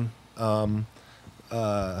wine holiday.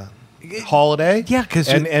 Yeah, because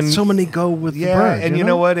so many go with the bird. And you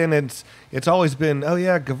know what? And it's always been,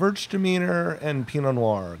 Gewürztraminer and Pinot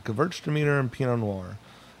Noir. Gewürztraminer and Pinot Noir.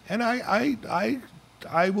 And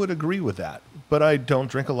I would agree with that. But I don't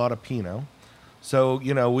drink a lot of Pinot. So,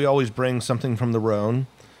 we always bring something from the Rhone,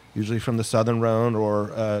 usually from the Southern Rhone,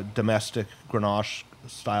 or domestic Grenache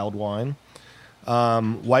styled wine.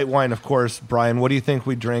 White wine, of course. Brian, what do you think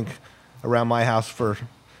we drink around my house for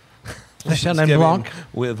Chenin Blanc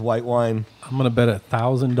with white wine? I'm going to bet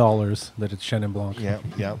 $1,000 that it's Chenin Blanc.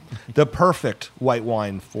 Yeah. The perfect white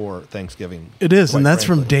wine for Thanksgiving. It is, and that's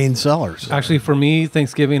frankly. from Dane Cellars. Actually, for me,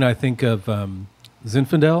 Thanksgiving, I think of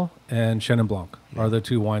Zinfandel and Chenin Blanc are the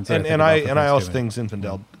 2 wines that I also think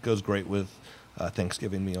Zinfandel goes great with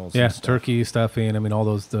Thanksgiving meals. Yes, turkey stuffing. I mean, all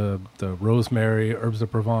those the rosemary, herbs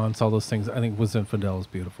of Provence, all those things. I think with Zinfandel is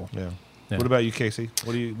beautiful. Yeah. Yeah. What about you, Casey?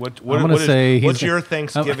 What's your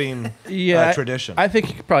Thanksgiving tradition? I think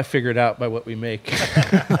you could probably figure it out by what we make.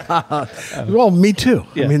 Well, me too.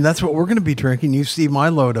 Yeah. I mean, that's what we're going to be drinking. You see my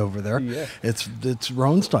load over there. Yeah. It's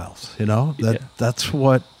Rhone styles. That's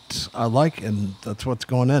what I like, and that's what's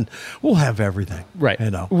going in. We'll have everything. Right.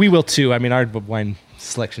 We will too. I mean, our wine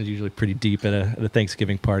selection is usually pretty deep at a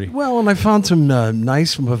Thanksgiving party. Well, and I found some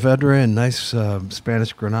nice Mourvedre and nice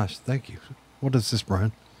Spanish Grenache. Thank you. What is this,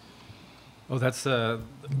 Brian? Oh, that's the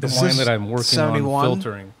Is wine this that I'm working 71? on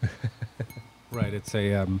filtering. Right. It's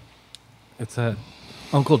a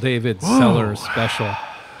Uncle David Cellar special.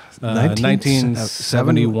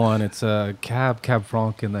 1971. It's a Cab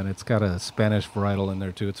Franc, and then it's got a Spanish varietal in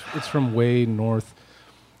there too. It's from way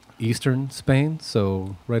northeastern Spain,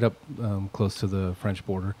 so right up close to the French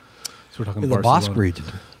border. So we're talking In the Barcelona. Basque region.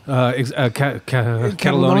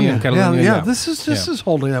 Catalonia. Yeah. This is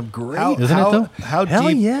holding up great. Isn't it though? How Hell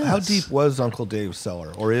deep? yes. How deep was Uncle Dave's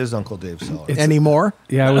cellar, or is Uncle Dave's cellar? Anymore?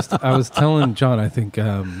 Yeah, I was telling John, I think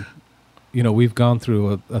we've gone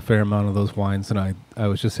through a fair amount of those wines, and I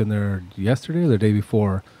was just in there yesterday or the day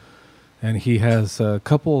before, and he has a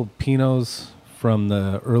couple Pinots from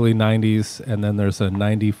the early 90s, and then there's a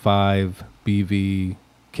 95 BV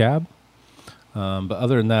Cab. But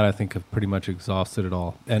other than that, I think I've pretty much exhausted it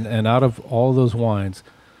all. And out of all those wines,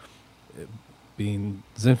 being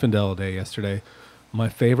Zinfandel Day yesterday, my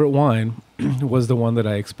favorite wine was the one that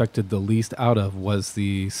I expected the least out of, was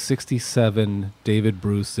the 67 David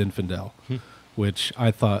Bruce Zinfandel, which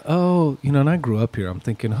I thought, and I grew up here. I'm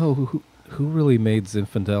thinking, who really made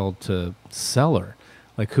Zinfandel to cellar?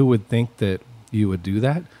 Like, who would think that you would do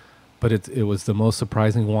that? But it was the most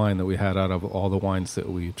surprising wine that we had out of all the wines that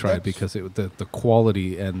we tried, because the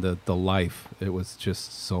quality and the life, it was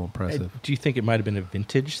just so impressive. Do you think it might have been a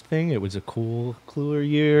vintage thing? It was a cooler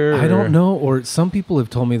year? I don't know. Or some people have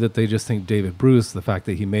told me that they just think David Bruce, the fact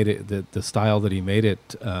that he made it, the style that he made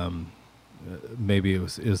it, maybe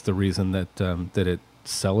is the reason that it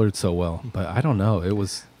cellared so well. But I don't know. It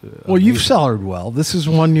was Well, you've cellared well. This is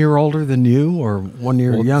 1 year older than you, or 1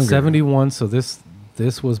 year younger? 71, so this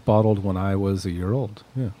was bottled when I was a year old.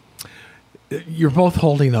 Yeah. You're both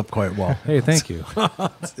holding up quite well. Hey, thank you.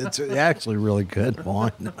 It's actually really good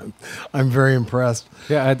wine. I'm very impressed.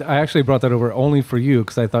 Yeah, I actually brought that over only for you,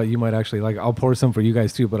 because I thought you might actually like. I'll pour some for you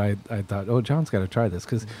guys too, but I thought, John's got to try this,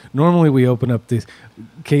 because normally we open up these.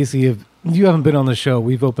 Casey, if you haven't been on the show,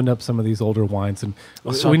 we've opened up some of these older wines, and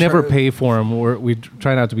we never pay for them. We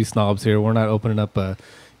try not to be snobs here. We're not opening up a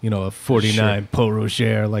 49 Pot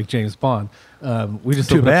Rocher like James Bond. We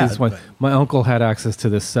just opened up this one. My uncle had access to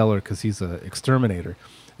this cellar because he's an exterminator,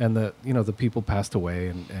 and the people passed away,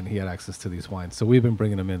 and he had access to these wines. So we've been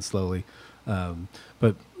bringing them in slowly.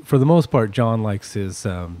 But for the most part, John likes his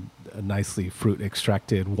nicely fruit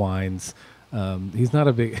extracted wines. He's not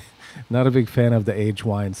a big fan of the aged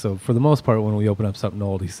wine. So for the most part, when we open up something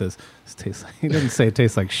old, he says it tastes. He doesn't say it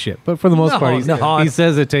tastes like shit, but for the most part, he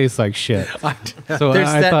says it tastes like shit. So There's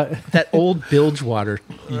I thought that old bilge water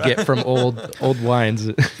you get from old wines.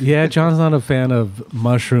 yeah, John's not a fan of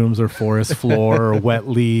mushrooms or forest floor or wet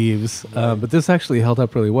leaves, but this actually held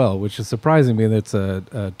up really well, which is surprising me that it's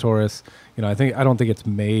a Taurus. I don't think it's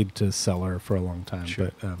made to cellar for a long time,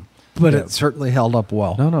 Sure. But it certainly held up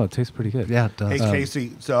well. No, it tastes pretty good. Yeah, it does. Hey,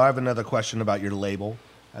 Casey, so I have another question about your label.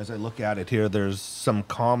 As I look at it here, there's some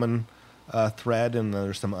common thread and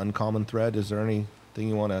there's some uncommon thread. Is there anything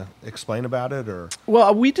you want to explain about it? Or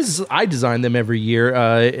Well, I design them every year.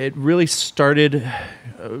 It really started,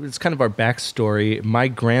 it's kind of our backstory. My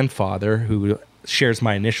grandfather, who shares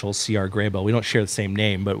my initials, C.R. Graybehl. We don't share the same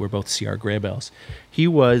name, but we're both C.R. Graybehls. He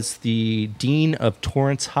was the dean of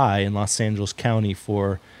Torrance High in Los Angeles County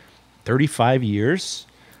for 35 years.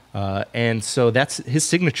 And so that's his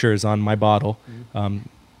signature is on my bottle.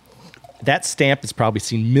 That stamp has probably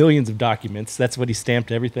seen millions of documents. That's what he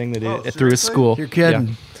stamped everything that through his school. You're kidding.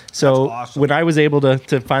 Yeah. So That's awesome. when I was able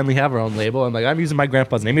to finally have our own label, I'm using my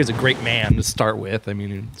grandpa's name. He was a great man to start with. I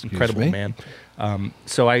mean, he's an incredible me? man.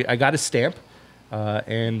 So I got a stamp,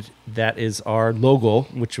 and that is our logo,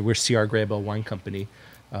 which we're C.R. Graybehl Wine Company.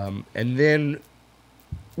 And then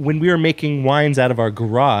when we were making wines out of our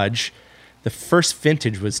garage, the first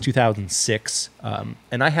vintage was 2006,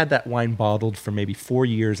 and I had that wine bottled for maybe 4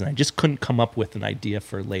 years, and I just couldn't come up with an idea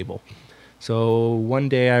for a label. So one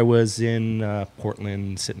day I was in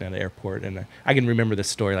Portland, sitting at an airport, and I can remember this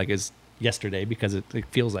story like it's yesterday because it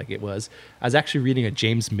feels like it was. I was actually reading a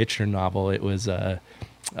James Michener novel. It was the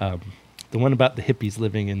one about the hippies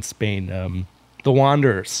living in Spain, The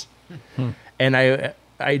Wanderers. And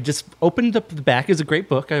I just opened up the back. It was a great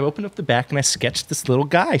book. I opened up the back and I sketched this little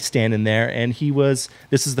guy standing there. And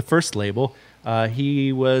this is the first label.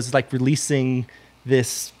 He was like releasing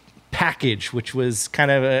this package, which was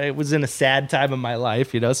it was in a sad time of my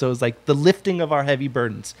life, So it was like the lifting of our heavy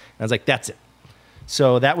burdens. And I was like, that's it.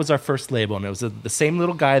 So that was our first label. And it was the same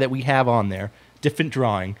little guy that we have on there, different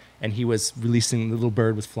drawing. And he was releasing, the little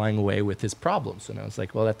bird was flying away with his problems. And I was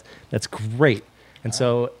like, well, that's great. And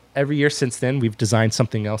so every year since then, we've designed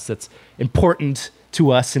something else that's important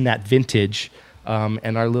to us in that vintage.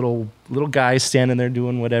 And our little guys standing there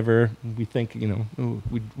doing whatever we think,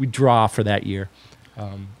 we draw for that year.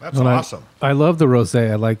 that's awesome. I love the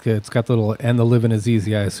rosé. I like it. It's got the little "and the living is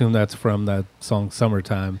easy." I assume that's from that song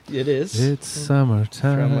 "Summertime." It is. It's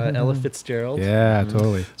summertime. From Ella Fitzgerald. Yeah,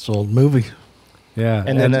 totally. It's an old movie. Yeah,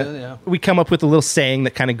 And then we come up with a little saying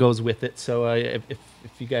that kind of goes with it. So if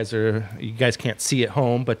you guys can't see at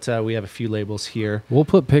home, but we have a few labels here. we'll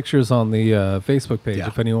put pictures on the Facebook page Yeah.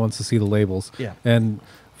 if anyone wants to see the labels. Yeah. And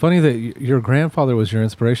funny that your grandfather was your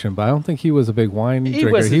inspiration, but I don't think he was a big wine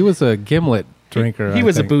drinker. He was a gimlet drinker. He I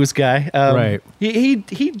was a think. booze guy. Right.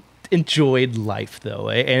 He enjoyed life though,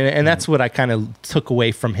 and that's what I kind of took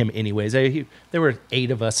away from him. Anyways, there were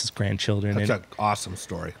 8 of us as grandchildren. That's and an awesome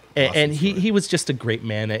story. And he was just a great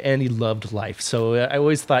man, and he loved life. So I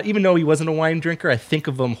always thought, even though he wasn't a wine drinker, I think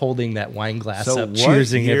of him holding that wine glass So up, what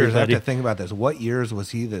cheersing years, I have everybody. to think about this. What years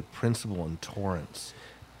was he the principal in Torrance?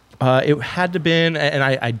 It had to been, and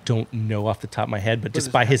I don't know off the top of my head, but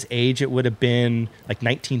just by his age, it would have been like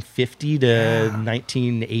 1950 to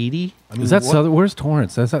 1980. I mean, Is that Southern? Where's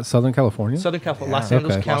Torrance? Is that Southern California? Southern California, Los Yeah.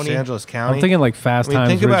 Angeles Okay. County. Los Angeles County. I'm thinking like Fast I mean, Times,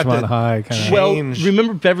 think about Ridgemont the High, kind of. change. Well,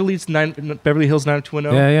 remember Beverly Hills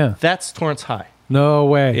 90210? Yeah, yeah. That's Torrance High. No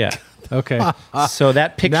way. Yeah. Okay. So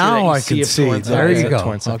that picture Now that you I see can of see. Torrance There High is you at go.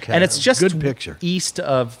 Torrance High. Okay. And it's just Good picture. east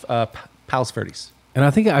of Palos Verdes. And I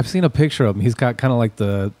think I've seen a picture of him. He's got kind of like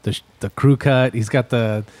the crew cut. He's got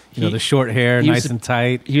the the short hair, he was nice and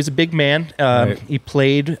tight. He was a big man. Right. He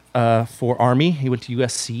played for Army. He went to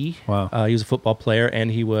USC. Wow. He was a football player, and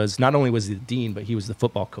he was not only was he the dean, but he was the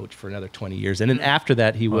football coach for another 20 years. And then after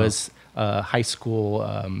that, he was high school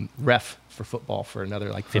ref for football for another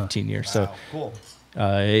like 15 years. So cool.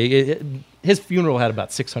 his funeral had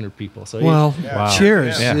about 600 people. So Well, Wow.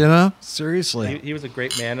 cheers. Yeah. Seriously. he was a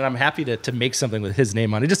great man, and I'm happy to make something with his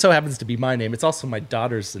name on it. It just so happens to be my name. It's also my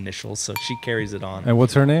daughter's initials, so she carries it on. And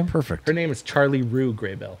what's her name? Perfect. Her name is Charlie Rue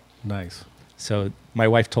Graybehl. Nice. So my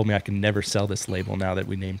wife told me I can never sell this label now that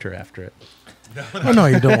we named her after it. Oh, no,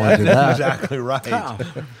 you don't want to do that. Exactly right.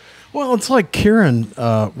 Well, it's like Kieran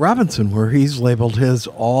Robinson, where he's labeled his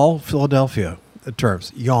all Philadelphia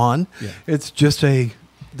terms. Yawn. Yeah. It's just a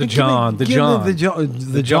The John, the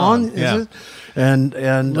John, is yeah. it?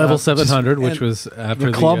 And Level 700, which was after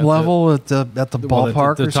the club level at the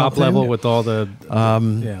ballpark, the or top something. level with all the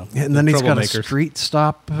and then he's got a street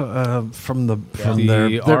stop from their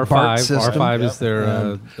R5. BART system. R5 is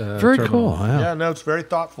their very terminal. cool. Yeah, no, it's very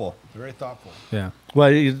thoughtful. Very thoughtful. Yeah. Well,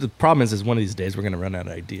 the problem is one of these days we're going to run out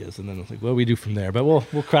of ideas, and then it's like, what do we do from there? But we'll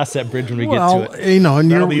cross that bridge when we get to it. You know, and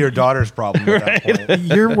That'll be your daughter's problem at that point.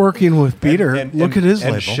 you're working with Peter. Look at his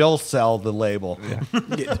label. And she'll sell the label.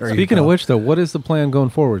 Yeah. Speaking of which, though, what is the plan going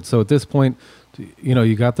forward? So at this point, you know,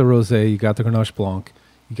 you got the Rosé, you got the Grenache Blanc,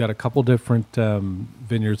 you got a couple different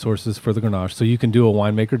vineyard sources for the Grenache, so you can do a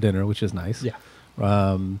winemaker dinner, which is nice. Yeah.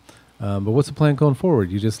 But what's the plan going forward?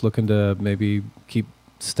 You just looking to maybe keep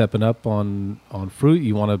stepping up on fruit?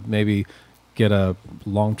 You want to maybe get a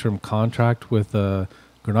long-term contract with a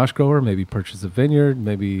Grenache grower, maybe purchase a vineyard,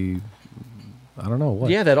 maybe, I don't know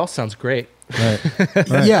what. Yeah, that all sounds great. Right.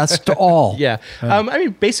 Yes, to all. Yeah. I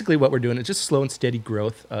mean, basically what we're doing is just slow and steady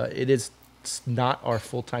growth. It is not our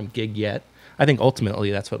full-time gig yet. I think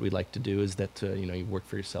ultimately that's what we'd like to do, is that, you work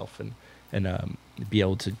for yourself and be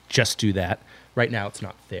able to just do that. Right now it's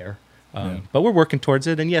not there. But we're working towards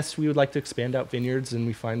it. And yes, we would like to expand out vineyards, and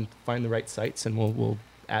we find the right sites, and we'll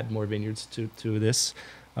add more vineyards to this,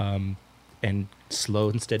 and slow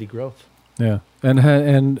and steady growth. Yeah.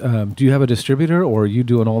 And do you have a distributor, or are you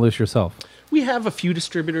doing all this yourself? We have a few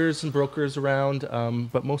distributors and brokers around,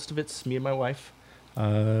 but most of it's me and my wife.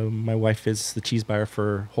 My wife is the cheese buyer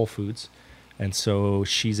for Whole Foods, and so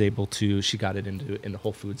she got it into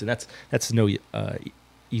Whole Foods, and that's no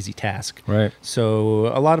easy task. Right. So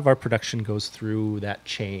a lot of our production goes through that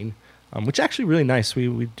chain, which is actually really nice.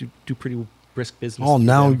 We do pretty brisk business. Oh,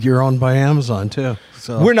 now you're owned by Amazon too.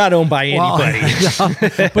 So we're not owned by anybody.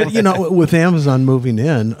 Yeah. But with Amazon moving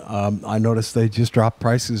in, I noticed they just dropped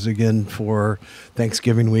prices again for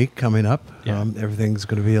Thanksgiving week coming up. Yeah. Everything's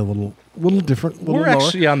going to be a little different. We're lower.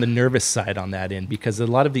 actually on the nervous side on that end, because a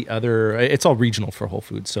lot of the other, it's all regional for Whole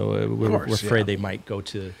Foods, so we're afraid they might go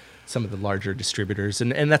to some of the larger distributors,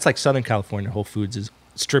 and that's like Southern California. Whole Foods is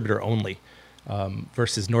distributor only,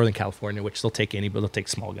 versus Northern California, which they'll take they'll take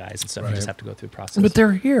small guys and stuff. Right. You just have to go through a process. But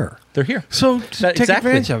they're here. They're here. So take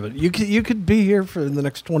Exactly. advantage of it. You could be here for the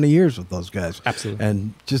next 20 years with those guys. Absolutely.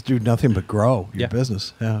 And just do nothing but grow your Yeah.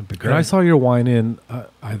 business. Yeah, it'd be great. And I saw your wine in,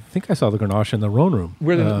 I think I saw the Grenache in the Rhone Room.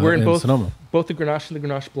 We're in both Sonoma. both the Grenache and the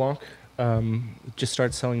Grenache Blanc. Just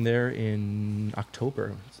started selling there in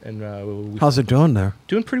October, and How's it doing there?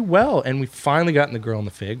 doing pretty well. And we finally gotten the girl in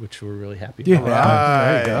the fig, which we're really happy Yeah. about.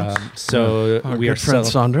 Right. There you go. So Our we good are friend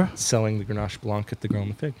Sandra. selling the Grenache Blanc at the girl in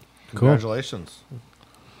the fig. Congratulations.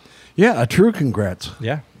 Yeah, a true congrats.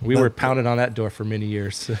 Yeah, we were pounding on that door for many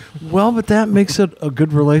years. Well, but that makes it a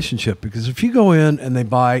good relationship, because if you go in and they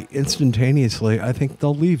buy instantaneously, I think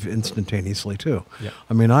they'll leave instantaneously too. Yeah.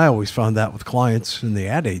 I mean, I always found that with clients in the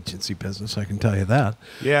ad agency business. I can tell you that.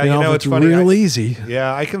 Yeah, if it's funny. real easy.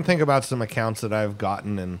 Yeah, I can think about some accounts that I've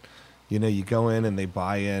gotten, and you go in and they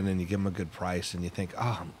buy in, and you give them a good price, and you think,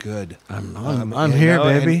 oh, I'm good. I'm here,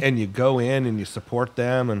 baby. And you go in and you support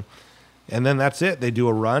them, and then that's it. They do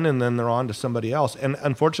a run, and then they're on to somebody else. And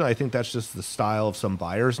unfortunately, I think that's just the style of some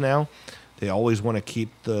buyers now. They always want to keep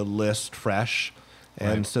the list fresh,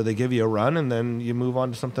 and so they give you a run, and then you move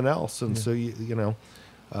on to something else. And so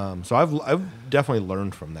so I've definitely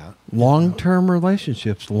learned from that. Long-term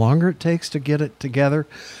relationships. The longer it takes to get it together,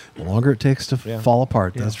 the longer it takes to fall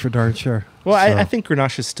apart. That's for darn sure. Well, So- I think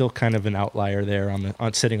Grenache is still kind of an outlier there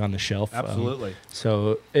on sitting on the shelf. Absolutely.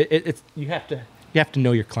 So it's you have to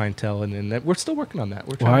know your clientele, and we're still working on that.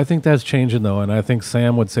 We're Well, trying. I think that's changing, though, and I think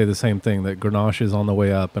Sam would say the same thing, that Grenache is on the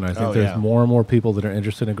way up, and I think there's more and more people that are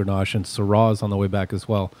interested in Grenache, and Syrah is on the way back as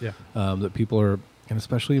well. Yeah. That people are, and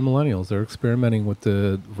especially millennials, they're experimenting with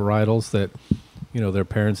the varietals that, their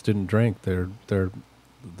parents didn't drink.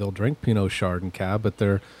 They'll drink Pinot, Chard, and Cab, but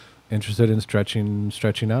they're interested in stretching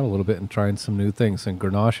out a little bit and trying some new things. And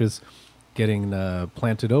Grenache is getting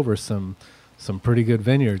planted over some pretty good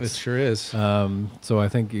vineyards. It sure is. So I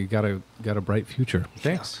think you got a bright future.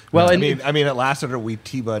 Thanks. Well, Well, I mean, at Lassiter we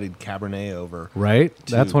tea-budded Cabernet over, Right?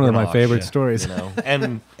 That's one of my Grenache, favorite stories.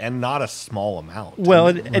 and not a small amount. Well,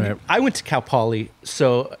 and Right. I went to Cal Poly,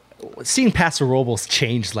 so seeing Paso Robles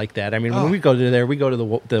changed like that. I mean, when we go to there, we go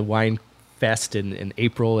to the wine fest in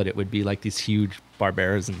April, and it would be like these huge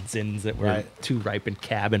Barberas and Zins that were too ripe, and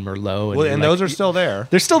Cab and Merlot. Well, and like, those are still there.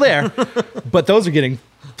 They're still there, but those are getting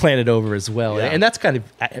planted over as well. Yeah. And that's kind of,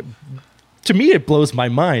 to me, it blows my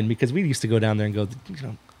mind, because we used to go down there and go,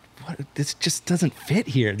 this just doesn't fit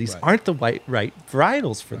here. These aren't the right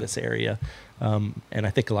varietals for this area. And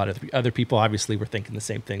I think a lot of the other people obviously were thinking the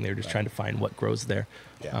same thing. They were just trying to find what grows there.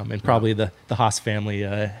 And probably the Haas family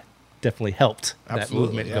definitely helped that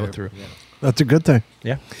movement go through. Yeah. That's a good thing.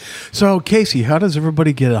 Yeah. So, Casey, how does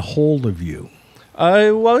everybody get a hold of you?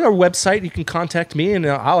 Well, our website, you can contact me, and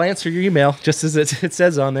I'll answer your email just as it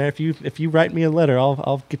says on there. If you write me a letter,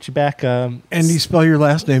 I'll get you back. And you spell your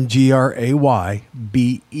last name Graybehl.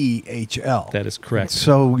 That is correct.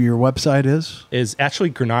 So your website is actually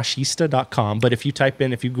Garage-ista.com. But if you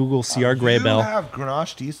Google CR Graybehl, you have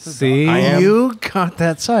Garage-ista. See, you got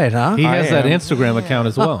that site, huh? he has that Instagram account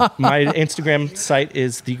as well. my Instagram site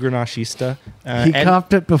is the Garage-ista. He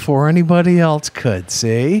copped it before anybody else could.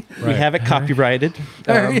 See, we have it copyrighted.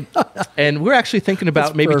 And we're actually thinking about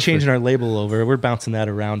That's maybe perfect. changing our label over. We're bouncing that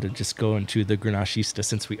around and just going to the Garage-ista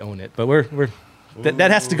since we own it. But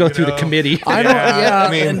that has to go through the committee. I don't. Yeah,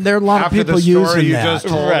 I mean, and there are a lot of after people the story using you that. just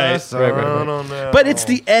told Right, us, right. I don't know. But it's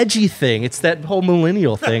the edgy thing. It's that whole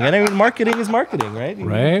millennial thing. And I mean, marketing is marketing, right?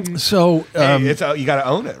 Right? So, You got to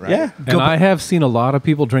own it, right? Yeah. And I have seen a lot of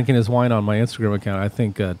people drinking his wine on my Instagram account. I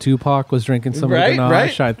think Tupac was drinking some Right, of Grenache.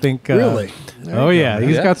 right. I think. Really? Oh yeah,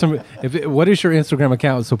 he's Yeah. got some. What is your Instagram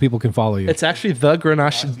account so people can follow you? It's actually the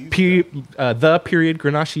period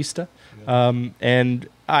Grenache-ista. And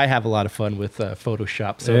I have a lot of fun with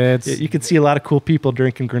Photoshop. So you can see a lot of cool people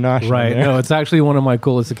drinking Grenache. Right. on there. No, it's actually one of my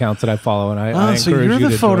coolest accounts that I follow, and I so encourage you're you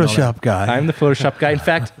the to join all that. Photoshop guy. I'm the Photoshop guy. In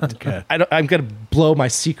fact, I'm going to blow my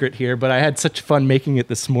secret here, but I had such fun making it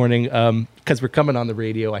this morning because we're coming on the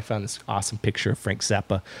radio. I found this awesome picture of Frank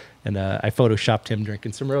Zappa, and I Photoshopped him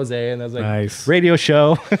drinking some rosé, and I was like, Nice. radio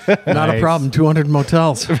show. Not a problem. 200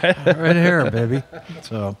 motels right here, baby.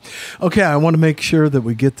 So, okay, I want to make sure that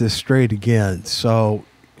we get this straight again. So,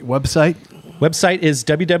 website. Website is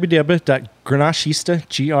www.grenache-ista,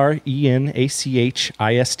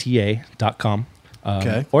 GRENACHISTA.com.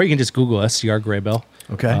 Okay. Or you can just Google us, CR Graybehl.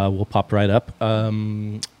 Okay. We'll pop right up.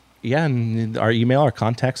 Yeah, and our email, our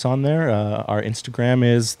contacts on there. Our Instagram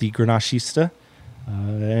is the Grenache-ista.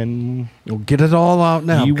 And We'll get it all out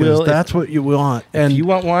now. You 'cause will, That's what you want. if And you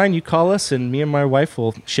want wine, you call us, and me and my wife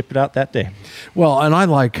will ship it out that day. well, and I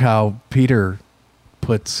like how Peter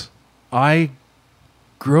puts, I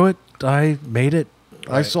grew it, I made it,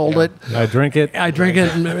 I sold it. I drink it. I drink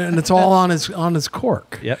it, and it's all on his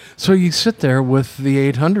cork. Yep. So you sit there with the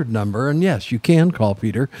 800 number, and yes, you can call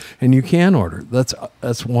Peter, and you can order.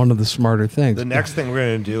 That's one of the smarter things. The next thing we're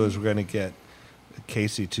going to do is we're going to get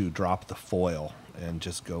Casey to drop the foil and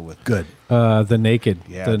just go with Good. The naked.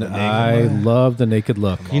 Yeah, the naked I one. love the naked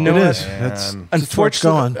look. You know It what? is. That's where it's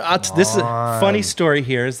Unfortunately, going. this is a funny story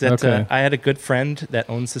here is that Okay. I had a good friend that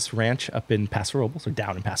owns this ranch up in Paso Robles, or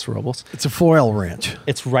down in Paso Robles. It's a foil ranch,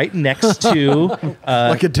 It's right next to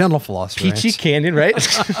like a dental floss Peachy ranch. Canyon, right?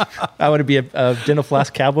 I want to be a dental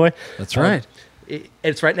floss cowboy. That's right.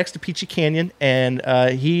 It's right next to Peachy Canyon, and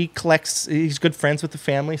he collects. He's good friends with the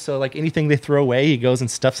family, so like anything they throw away, he goes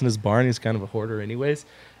and stuffs in his barn. He's kind of a hoarder, anyways.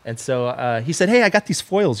 And so he said, "Hey, I got these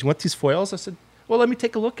foils. You want these foils?" I said, "Well, let me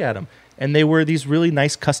take a look at them." And they were these really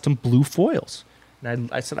nice custom blue foils. And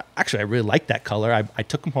I said, "Actually, I really like that color." I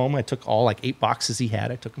took them home. I took all like 8 boxes he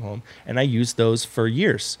had. I took them home, and I used those for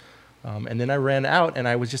years. And then I ran out, and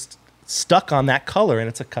I was just stuck on that color, and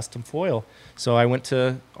it's a custom foil. So I went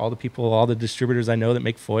to all the distributors I know that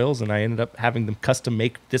make foils, and I ended up having them custom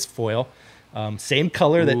make this foil. Same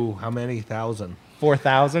color that Ooh, how many thousand?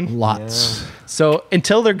 4,000. Lots. So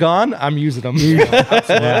until they're gone, I'm using them. I hear you.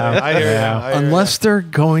 I hear Unless they're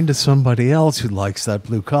going to somebody else who likes that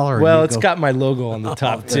blue color. and Well, you it's go, got my logo on the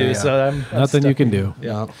top too, yeah. so I'm Nothing you stuck can in- do.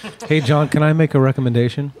 Yeah, Hey, John, can I make a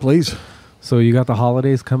recommendation? please. So you got the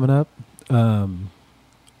holidays coming up.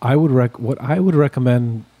 I would what I would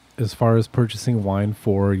recommend as far as purchasing wine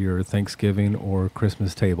for your Thanksgiving or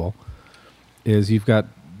Christmas table is you've got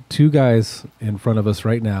 2 guys in front of us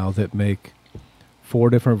right now that make 4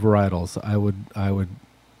 different varietals. I would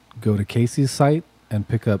go to Casey's site and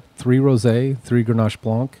pick up 3 rosé, 3 Grenache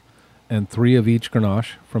Blanc, and 3 of each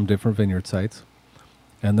Grenache from different vineyard sites.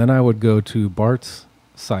 And then I would go to Bart's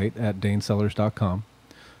site at danecellars.com,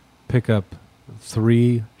 pick up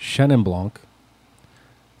 3 Chenin Blanc,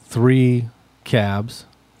 3 cabs,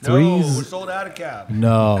 No, we're sold out of cab.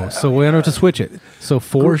 No, so we have to switch it. So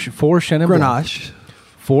 4 Chenin Blanc, Grenache.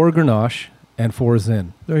 4 Grenache, and 4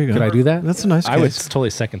 Zin. There you go. Could I do that? That's a nice I would case. totally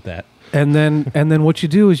second that. And then what you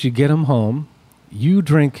do is you get them home, you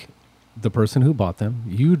drink the person who bought them,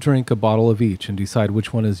 you drink a bottle of each and decide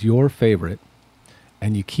which one is your favorite.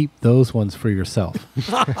 and you keep those ones for yourself.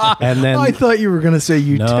 And then I thought you were going to say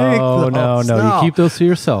you take those. No. You keep those to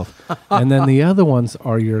yourself. And then the other ones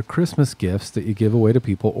are your Christmas gifts that you give away to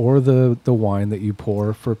people, or the wine that you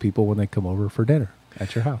pour for people when they come over for dinner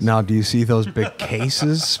at your house. Now, do you see those big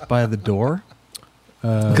cases by the door?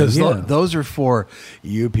 Because those are for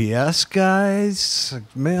UPS guys,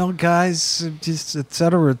 mail guys, just et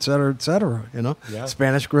cetera, et cetera, et cetera. You know,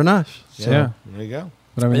 Spanish Grenache. So. Yeah. There you go.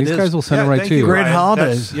 But I mean, these guys will send it right to you. Great Brian.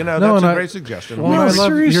 holidays. That's a great suggestion. Well, No, I love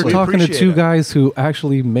seriously. you're talking to Appreciate two it. guys who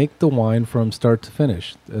actually make the wine from start to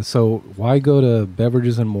finish. So why go to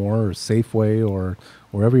Beverages and More or Safeway or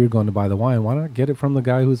wherever you're going to buy the wine? Why not get it from the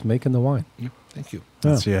guy who's making the wine? Thank you.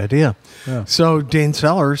 That's the idea. Yeah. So, Dane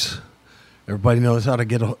Sellers, everybody knows how to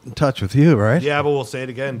get in touch with you, right? Yeah, but we'll say it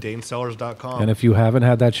again, DaneSellers.com. And if you haven't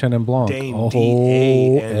had that Chenin Blanc, Dane,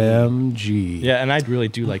 OMG. Yeah, and I really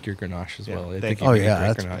do like your Grenache as well. I thank think you. Oh, make a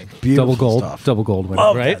yeah. great That's Grenache. beautiful stuff. Double gold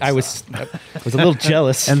winner. Right? I was a little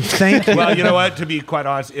jealous. And thank you. Well, you know what? To be quite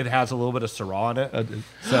honest, it has a little bit of Syrah in it.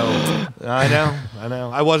 So I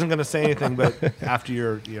know. I wasn't going to say anything, but after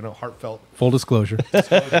your heartfelt. Full disclosure.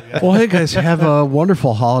 Well, hey guys, have a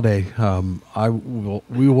wonderful holiday.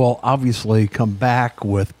 We will obviously come back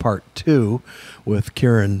with part 2 with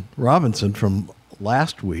Karen Robinson from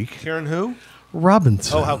last week. Karen who?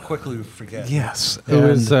 Robinson. Oh, how quickly we forget. Yes.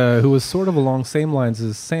 who was sort of along same lines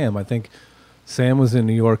as Sam. I think Sam was in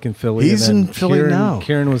New York and Philly. He's and then in Philly now.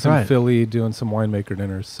 Karen was Right. in Philly doing some winemaker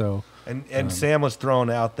dinners. So And Sam was throwing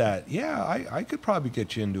out that, I could probably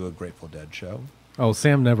get you into a Grateful Dead show.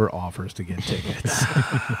 Sam never offers to get tickets.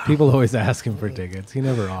 People always ask him for tickets. He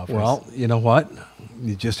never offers. Well, you know what?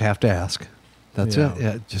 You just have to ask. That's Yeah. it.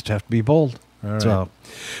 Yeah, just have to be bold. All right. So,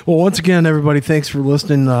 well, once again, everybody, thanks for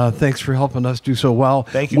listening. Thanks for helping us do so well.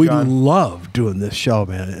 Thank you, We John. love doing this show,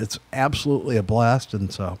 man. It's absolutely a blast.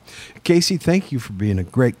 And so, Casey, thank you for being a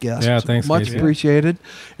great guest. Yeah, thanks, Much Casey. appreciated.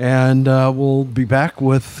 And we'll be back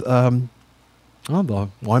with the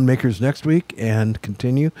winemakers next week and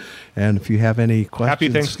continue. And if you have any questions, Happy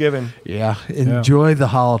Thanksgiving. Yeah, enjoy the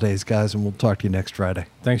holidays, guys, and we'll talk to you next Friday.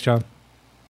 Thanks, John.